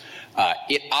covers.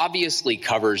 It obviously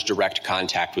covers direct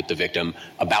contact with the victim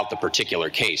about the particular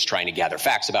case, trying to gather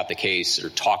facts about the case or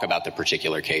talk about the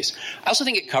particular case. I also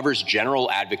think it covers general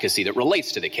advocacy that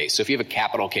relates to the case. So if you have a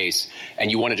capital case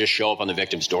and you want to just show up on the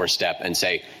victim's doorstep and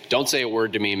say, don't say a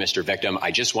word to me, Mr. Victim,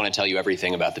 I just want to tell you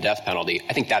everything about the death penalty,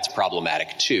 I think that's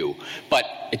problematic too. But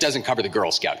it doesn't cover the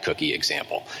Girl Scout cookie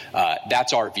example.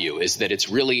 That's our view, is that it's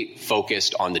really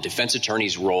focused on the defense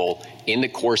attorney's role in the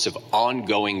course of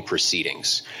ongoing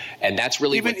proceedings. And that's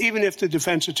really even if the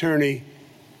defense attorney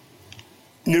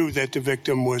knew that the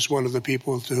victim was one of the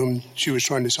people to whom she was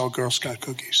trying to sell Girl Scout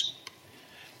cookies.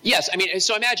 Yes, I mean,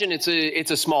 so imagine it's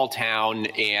a small town,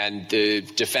 and the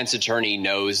defense attorney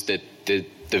knows that the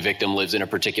victim lives in a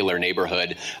particular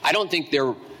neighborhood. I don't think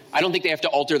they have to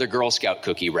alter the Girl Scout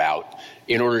cookie route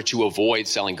in order to avoid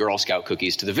selling Girl Scout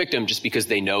cookies to the victim just because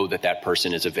they know that that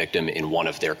person is a victim in one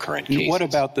of their current cases. What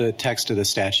about the text of the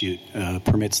statute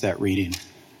permits that reading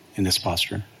in this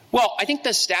posture? Well, I think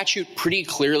the statute pretty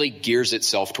clearly gears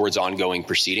itself towards ongoing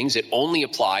proceedings. It only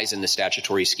applies in the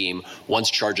statutory scheme once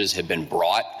charges have been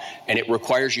brought, and it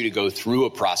requires you to go through a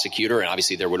prosecutor, and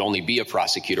obviously there would only be a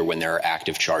prosecutor when there are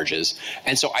active charges.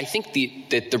 And so I think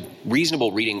that the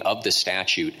reasonable reading of the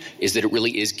statute is that it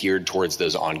really is geared towards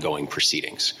those ongoing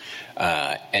proceedings.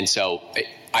 And so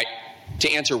to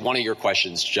answer one of your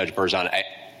questions, Judge Berzon,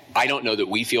 I don't know that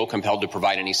we feel compelled to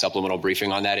provide any supplemental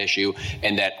briefing on that issue,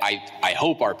 and that I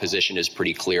hope our position is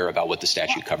pretty clear about what the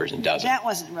statute covers and doesn't. That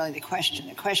wasn't really the question.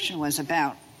 The question was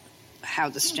about how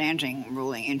the standing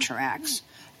ruling interacts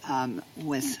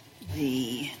with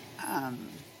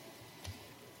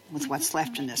what's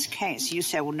left in this case. You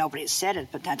said, well, nobody said it,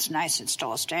 but that's nice. It's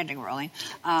still a standing ruling.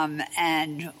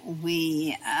 And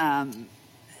we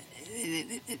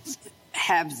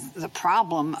have the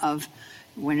problem of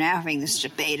we're now having this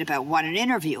debate about what an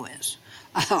interview is.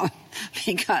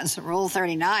 Because Rule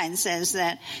 39 says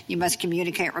that you must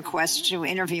communicate requests to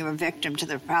interview a victim to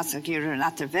the prosecutor,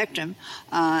 not the victim,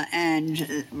 and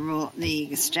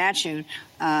the statute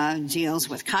deals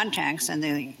with contacts, and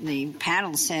the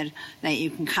panel said that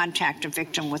you can contact a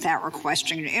victim without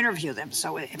requesting to interview them.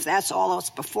 So if that's all that's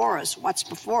before us, what's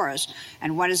before us,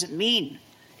 and what does it mean?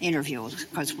 Interview,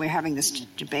 because we're having this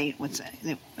debate with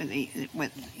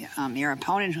your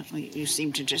opponent. You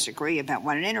seem to disagree about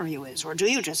what an interview is, or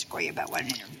do you disagree about what an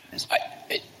interview is?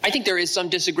 I think there is some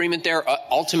disagreement there.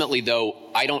 Ultimately, though,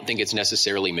 I don't think it's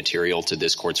necessarily material to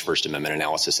this court's First Amendment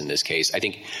analysis in this case. I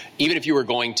think even if you were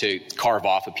going to carve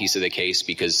off a piece of the case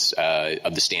because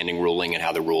of the standing ruling and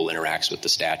how the rule interacts with the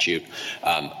statute,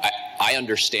 I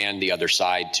understand the other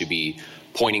side to be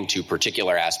pointing to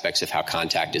particular aspects of how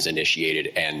contact is initiated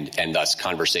and thus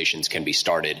conversations can be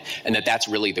started, and that's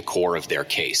really the core of their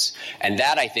case. And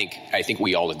that I think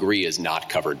we all agree is not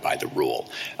covered by the rule.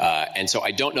 And so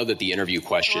I don't know that the interview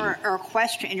question or a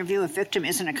request to interview a victim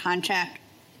isn't a contact.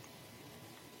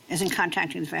 Isn't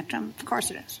contacting the victim? Of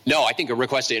course it is. No, I think a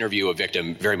request to interview a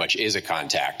victim very much is a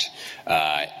contact.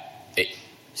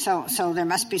 So there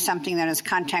must be something that is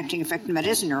contacting a victim that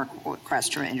isn't a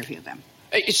request to interview them.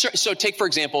 So take, for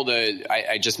example,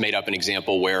 I just made up an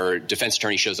example where a defense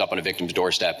attorney shows up on a victim's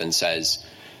doorstep and says,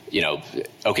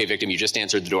 okay, victim, you just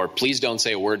answered the door. Please don't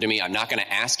say a word to me. I'm not going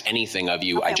to ask anything of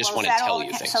you. I just want to tell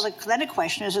you things. So then the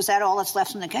question is that all that's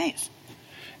left in the case?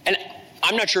 And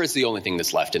I'm not sure it's the only thing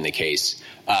that's left in the case.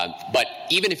 But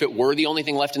even if it were the only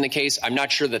thing left in the case, I'm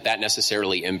not sure that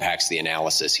necessarily impacts the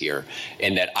analysis here.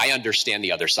 And that I understand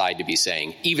the other side to be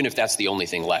saying, even if that's the only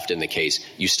thing left in the case,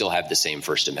 you still have the same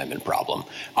First Amendment problem.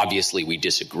 Obviously, we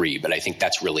disagree, but I think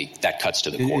that cuts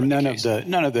to the core of the case.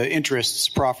 None of the interests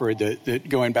proffered, that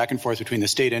going back and forth between the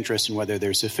state interests and whether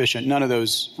they're sufficient, none of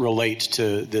those relate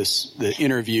to the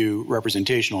interview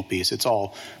representational piece. It's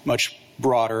all much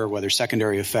broader, whether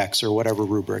secondary effects or whatever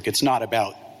rubric. It's not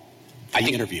about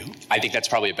the interview. I think that's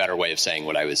probably a better way of saying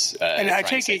what I was and I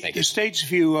take it the state's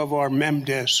view of our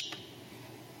MEMDISP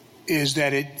is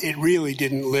that it really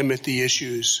didn't limit the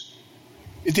issues.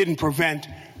 It didn't prevent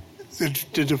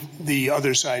the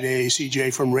other side,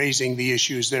 AACJ, from raising the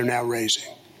issues they're now raising.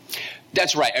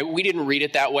 That's right. We didn't read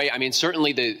it that way. I mean,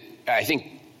 certainly I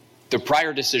think the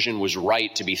prior decision was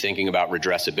right to be thinking about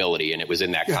redressability, and it was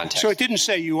in that context. So it didn't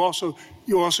say you also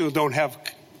don't have.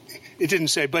 It didn't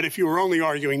say, but if you were only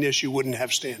arguing this, you wouldn't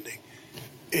have standing.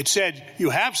 It said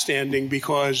you have standing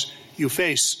because you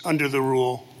face, under the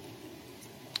rule,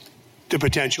 the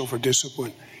potential for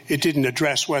discipline. It didn't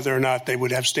address whether or not they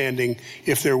would have standing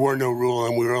if there were no rule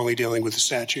and we were only dealing with the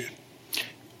statute.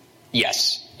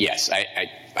 Yes,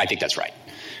 I think that's right.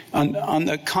 On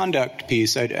the conduct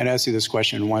piece, I'd asked you this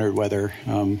question and wondered whether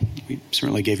we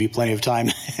certainly gave you plenty of time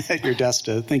at your desk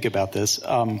to think about this.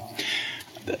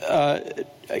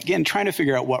 Again, trying to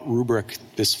figure out what rubric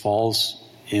this falls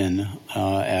in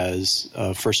as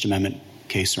a First Amendment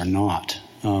case or not.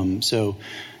 So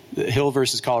Hill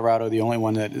versus Colorado, the only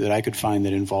one that I could find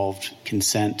that involved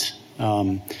consent.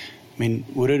 I mean,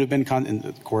 would it have been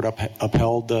the court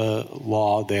upheld the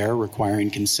law there requiring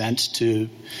consent to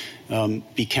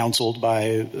be counseled by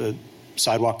a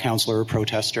sidewalk counselor or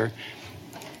protester?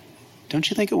 Don't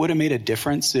you think it would have made a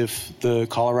difference if the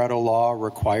Colorado law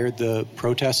required the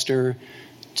protester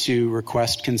to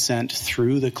request consent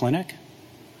through the clinic?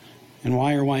 And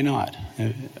why or why not?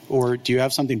 Or do you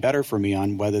have something better for me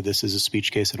on whether this is a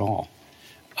speech case at all?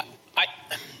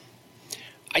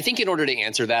 I think in order to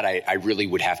answer that, I really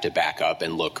would have to back up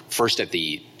and look first at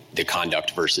the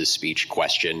conduct versus speech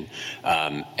question.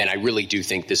 And I really do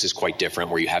think this is quite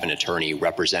different where you have an attorney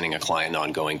representing a client in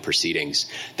ongoing proceedings.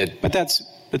 That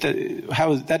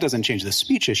doesn't change the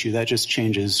speech issue. That just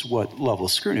changes what level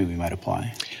of scrutiny we might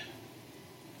apply.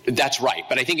 That's right.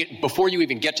 But I think before you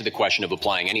even get to the question of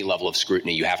applying any level of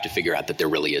scrutiny, you have to figure out that there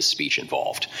really is speech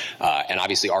involved. And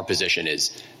obviously our position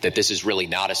is that this is really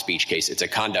not a speech case. It's a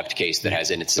conduct case that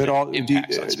has in its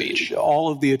impacts on speech.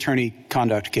 All of the attorney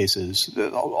conduct cases,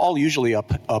 all usually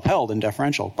upheld and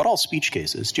deferential, but all speech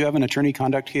cases. Do you have an attorney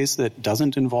conduct case that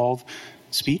doesn't involve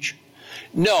speech?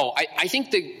 No, I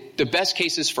think the best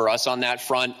cases for us on that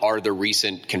front are the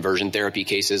recent conversion therapy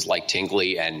cases like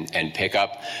Tingley and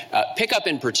Pickup. Pickup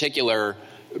in particular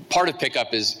part of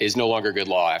pickup is no longer good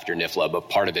law after NIFLA, but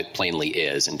part of it plainly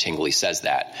is, and Tingley says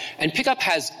that. And pickup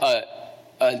has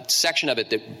a section of it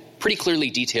that pretty clearly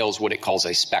details what it calls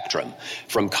a spectrum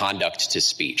from conduct to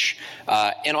speech.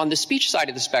 And on the speech side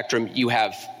of the spectrum, you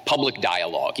have public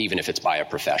dialogue, even if it's by a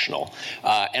professional.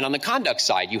 And on the conduct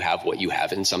side, you have what you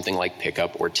have in something like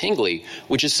pickup or Tingley,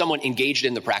 which is someone engaged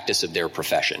in the practice of their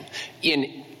profession.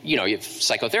 You have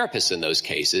psychotherapists in those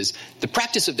cases. The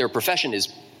practice of their profession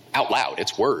is out loud.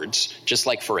 It's words, just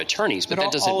like for attorneys, but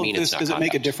that doesn't mean it's not conduct. Does it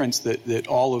make a difference that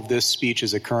all of this speech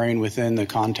is occurring within the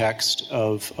context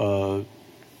of a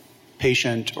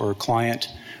patient or client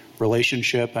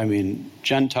relationship? I mean,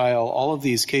 Gentile, all of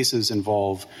these cases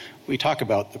involve, we talk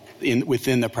about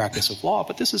within the practice of law,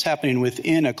 but this is happening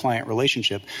within a client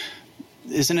relationship.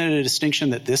 Isn't it a distinction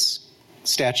that this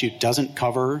statute doesn't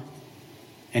cover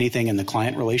anything in the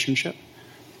client relationship?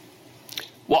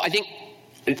 Well, I think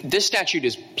this statute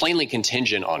is plainly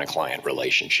contingent on a client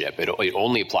relationship. It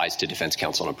only applies to defense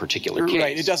counsel in a particular case.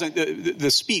 Right. It doesn't. The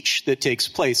speech that takes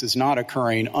place is not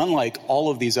occurring, unlike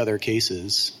all of these other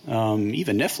cases,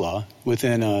 even NIFLA,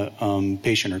 within a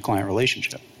patient or client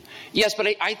relationship. Yes, but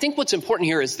I think what's important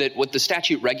here is that what the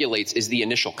statute regulates is the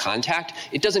initial contact.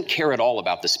 It doesn't care at all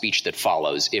about the speech that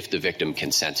follows if the victim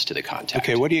consents to the contact.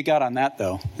 Okay, what do you got on that,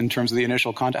 though, in terms of the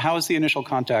initial contact? How is the initial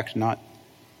contact not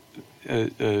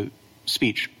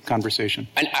speech, conversation?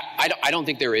 And I don't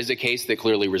think there is a case that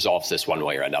clearly resolves this one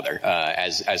way or another,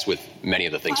 as with many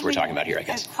of the things we're talking about here, I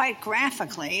guess. Quite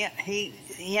graphically,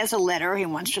 he has a letter he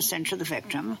wants to send to the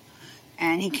victim,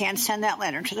 and he can't send that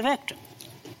letter to the victim.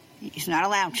 He's not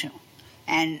allowed to.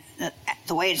 And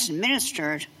the way it's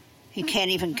administered, he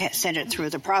can't even send it through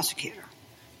the prosecutor.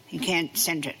 He can't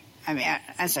send it. I mean,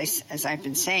 as I've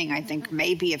been saying, I think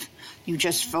maybe if you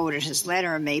just forwarded his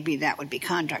letter, maybe that would be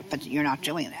conduct, but you're not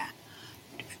doing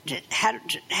that.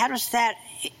 How does that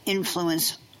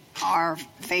influence our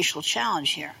facial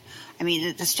challenge here? I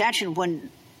mean, the statute wouldn't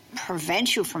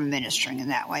prevent you from administering in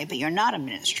that way, but you're not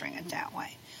administering it that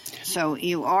way. So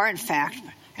you are, in fact,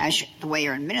 the way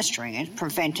you're administering it,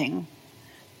 preventing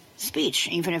speech,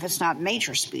 even if it's not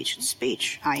major speech. It's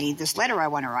speech, i.e. this letter I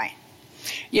want to write.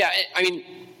 Yeah, I mean,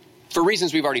 for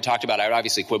reasons we've already talked about, I would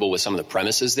obviously quibble with some of the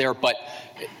premises there, but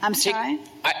I'm sorry?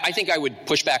 I think I would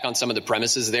push back on some of the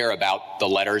premises there about the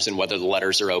letters and whether the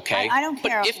letters are okay. I don't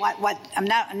care what I'm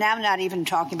not even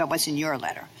talking about what's in your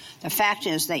letter. The fact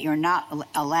is that you're not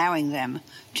allowing them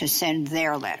to send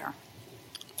their letter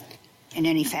in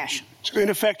any fashion. So in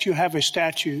effect, you have a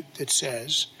statute that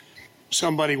says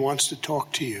somebody wants to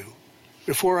talk to you.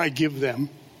 Before I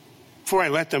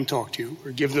let them talk to you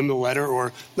or give them the letter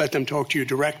or let them talk to you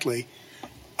directly,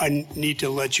 I need to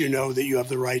let you know that you have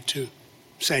the right to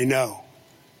say no.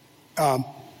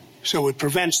 So it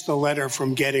prevents the letter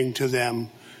from getting to them.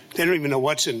 They don't even know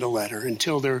what's in the letter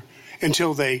until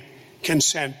they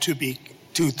consent to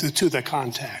the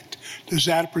contact. Does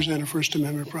that present a First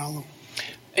Amendment problem?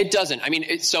 It doesn't. I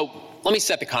mean, so let me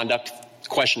set the conduct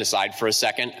question aside for a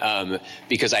second,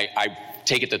 because I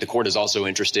take it that the court is also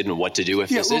interested in what to do if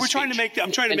this is speech.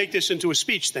 I'm trying to make this into a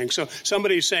speech thing. So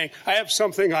somebody's saying, I have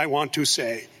something I want to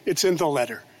say. It's in the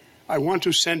letter. I want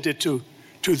to send it to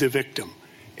the victim.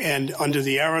 And under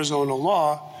the Arizona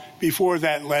law, before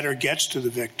that letter gets to the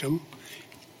victim,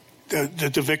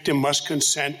 the victim must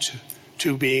consent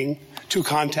to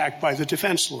contact by the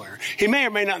defense lawyer. He may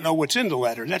or may not know what's in the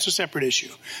letter. That's a separate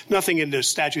issue. Nothing in the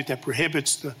statute that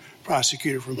prohibits the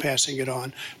prosecutor from passing it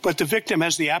on. But the victim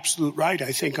has the absolute right,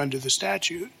 I think, under the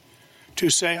statute,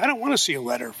 to say, I don't want to see a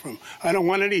letter I don't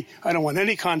want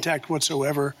any contact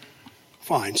whatsoever.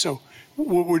 Fine. So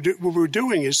what we're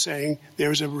doing is saying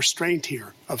there's a restraint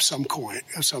here of some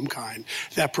kind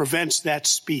that prevents that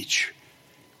speech.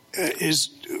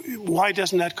 Why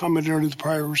doesn't that come under the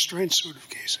prior restraint sort of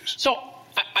cases? So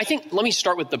I think let me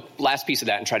start with the last piece of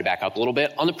that and try to back up a little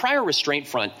bit. On the prior restraint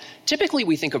front, typically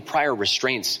we think of prior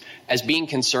restraints as being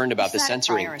concerned about the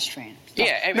censoring. Prior restraint.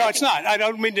 Yeah, no, it's not. I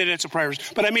don't mean that it's a prior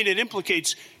restraint, but I mean it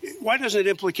implicates. Why doesn't it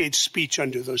implicate speech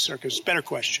under those circumstances? Better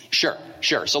question. Sure.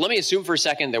 So let me assume for a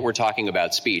second that we're talking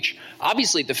about speech.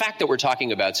 Obviously, the fact that we're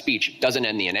talking about speech doesn't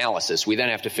end the analysis. We then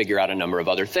have to figure out a number of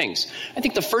other things. I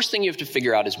think the first thing you have to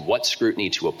figure out is what scrutiny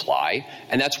to apply,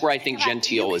 and that's where I think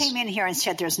Gentile is. You came in here and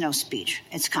said there's no speech.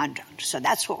 It's conduct. So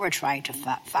that's what we're trying to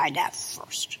find out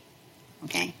first.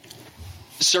 Okay?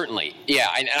 Certainly. Yeah.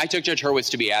 And I took Judge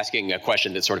Hurwitz to be asking a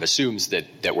question that sort of assumes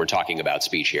that we're talking about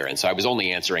speech here. And so I was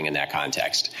only answering in that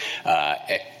context.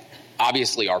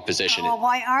 Obviously, our position. Well,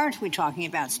 why aren't we talking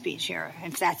about speech here,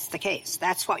 if that's the case?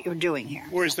 That's what you're doing here.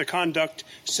 Whereas the conduct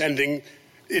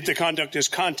if the conduct is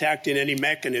contact in any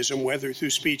mechanism, whether through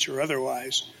speech or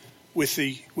otherwise, with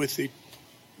the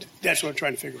that's what I'm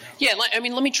trying to figure out. Yeah, I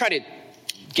mean, let me try to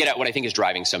get at what I think is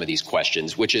driving some of these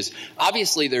questions, which is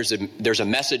obviously there's a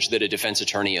message that a defense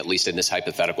attorney, at least in this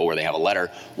hypothetical where they have a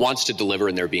letter, wants to deliver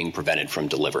and they're being prevented from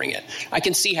delivering it. I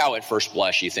can see how at first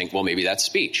blush you think, well, maybe that's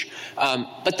speech.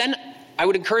 But then I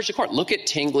would encourage the court, look at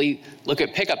Tingley, look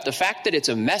at Pickup. The fact that it's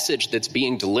a message that's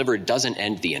being delivered doesn't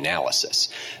end the analysis.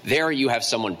 There you have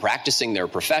someone practicing their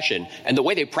profession, and the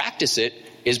way they practice it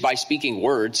is by speaking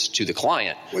words to the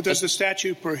client. Well, does the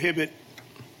statute prohibit,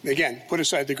 again, put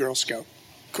aside the Girl Scout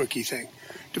cookie thing.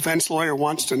 Defense lawyer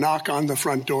wants to knock on the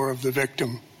front door of the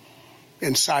victim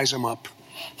and size them up.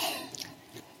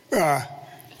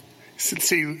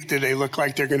 See, do they look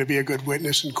like they're going to be a good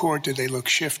witness in court? Do they look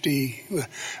shifty?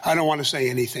 I don't want to say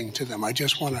anything to them. I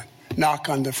just want to knock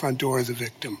on the front door of the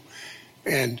victim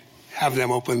and have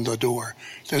them open the door.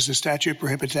 Does the statute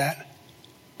prohibit that?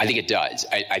 I think it does.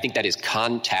 I think that is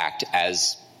contact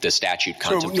as the statute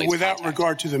contemplates. So without contact.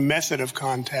 regard to the method of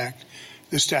contact,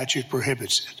 the statute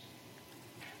prohibits it.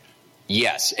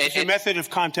 Yes. If the method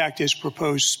of contact is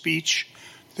proposed speech,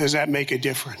 does that make a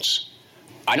difference?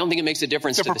 I don't think it makes a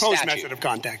difference to the statute. The proposed method of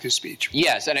contact is speech.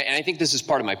 Yes, and I think this is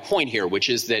part of my point here, which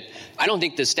is that I don't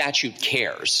think the statute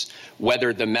cares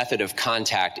whether the method of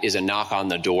contact is a knock on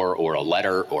the door or a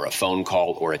letter or a phone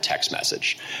call or a text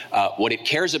message. What it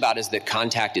cares about is that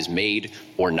contact is made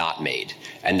or not made,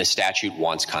 and the statute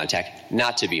wants contact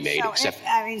not to be made. So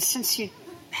since you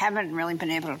haven't really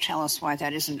been able to tell us why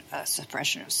that isn't a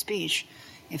suppression of speech,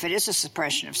 if it is a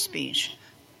suppression of speech,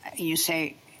 you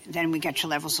say then we get to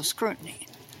levels of scrutiny.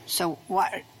 So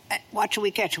what do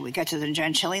we get to? We get to the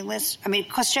Gentile list? I mean,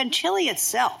 because Gentile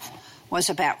itself was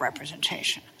about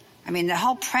representation. I mean, the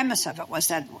whole premise of it was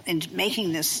that in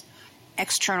making this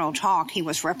external talk, he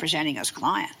was representing his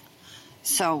client.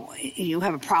 So you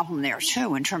have a problem there,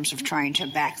 too, in terms of trying to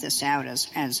back this out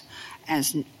as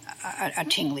a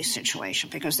Tingley situation,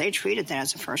 because they treated that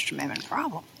as a First Amendment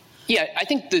problem. Yeah, I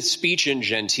think the speech in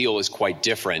Gentile is quite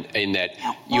different in that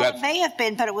it may have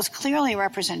been, but it was clearly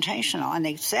representational, and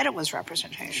they said it was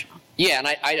representational. Yeah, and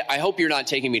I hope you're not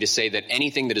taking me to say that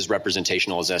anything that is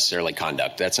representational is necessarily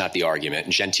conduct. That's not the argument.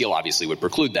 And Gentile obviously would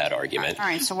preclude that argument. All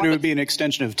right, so but it would be an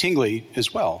extension of Tingley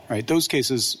as well, right? Those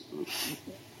cases,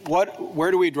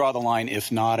 where do we draw the line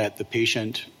if not at the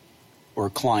patient or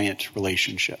client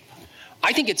relationship?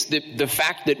 I think it's the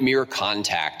fact that mere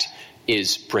contact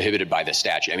is prohibited by the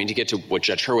statute. I mean, to get to what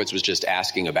Judge Hurwitz was just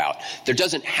asking about, there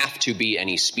doesn't have to be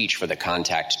any speech for the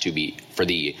contact to be, for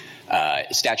the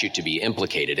statute to be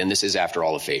implicated. And this is, after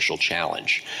all, a facial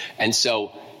challenge. And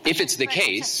so if it's the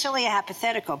case... It's silly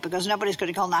hypothetical, because nobody's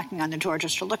going to go knocking on the door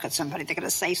just to look at somebody. They're going to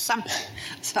say something.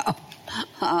 So,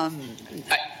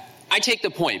 I take the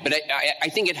point, but I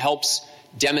think it helps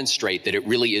demonstrate that it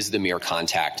really is the mere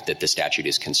contact that the statute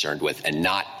is concerned with and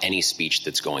not any speech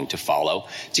that's going to follow.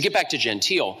 To get back to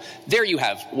Gentile, there you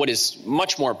have what is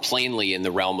much more plainly in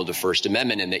the realm of the First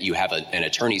Amendment, in that you have an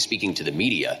attorney speaking to the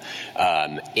media.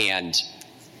 And,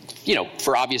 you know,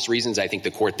 for obvious reasons, I think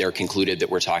the court there concluded that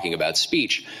we're talking about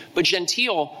speech. But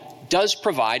Gentile does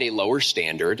provide a lower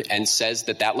standard and says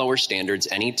that lower standard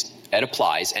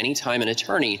applies anytime an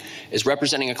attorney is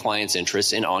representing a client's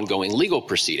interests in ongoing legal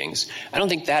proceedings. I don't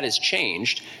think that has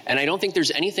changed, and I don't think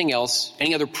there's anything else,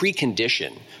 any other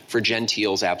precondition for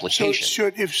Gentile's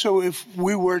application. If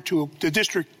we were to, the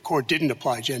district court didn't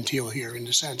apply Gentile here in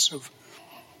the sense of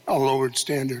a lowered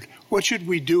standard, what should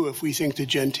we do if we think that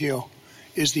Gentile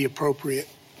is the appropriate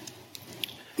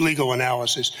legal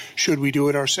analysis? Should we do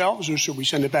it ourselves, or should we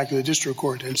send it back to the district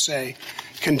court and say,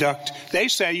 conduct? They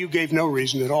say you gave no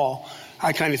reason at all.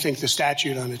 I kind of think the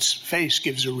statute on its face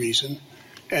gives a reason,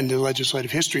 and the legislative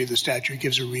history of the statute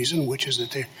gives a reason, which is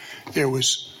that there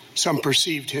was some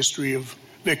perceived history of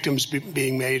victims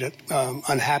being made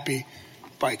unhappy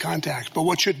by contact. But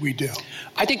what should we do?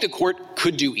 I think the court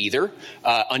could do either.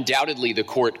 Undoubtedly, the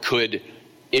court could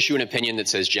issue an opinion that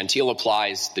says Gentile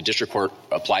applies, the district court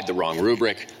applied the wrong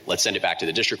rubric, let's send it back to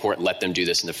the district court and let them do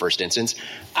this in the first instance.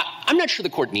 I'm not sure the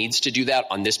court needs to do that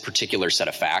on this particular set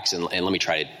of facts, and let me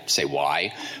try to say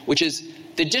why, which is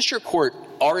the district court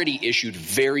already issued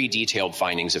very detailed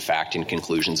findings of fact and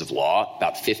conclusions of law,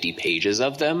 about 50 pages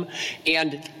of them,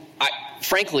 and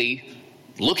frankly,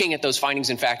 looking at those findings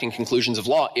in fact and conclusions of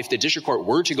law, if the district court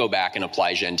were to go back and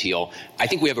apply Gentile, I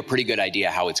think we have a pretty good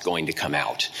idea how it's going to come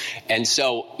out. And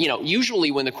so, you know, usually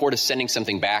when the court is sending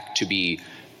something back to be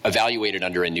evaluated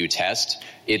under a new test,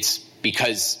 it's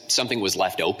because something was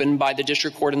left open by the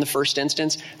district court in the first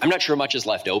instance. I'm not sure much is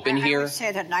left open here. I would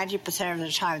say that 90% of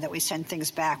the time that we send things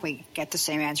back, we get the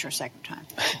same answer a second time.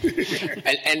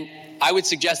 I would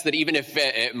suggest that even if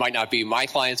it might not be my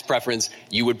client's preference,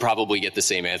 you would probably get the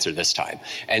same answer this time.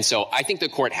 And so I think the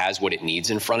court has what it needs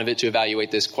in front of it to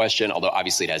evaluate this question, although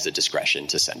obviously it has the discretion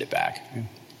to send it back. Okay.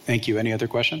 Thank you. Any other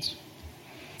questions?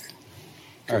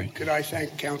 All right. Could I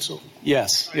thank counsel?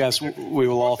 Yes, we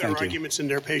will all thank their you. Arguments and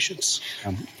their patience.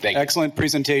 Thank you. Excellent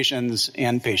presentations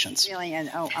and patience. Really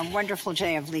a wonderful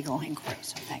day of legal inquiry,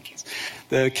 so thank you.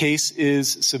 The case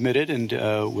is submitted, and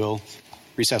we'll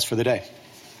recess for the day.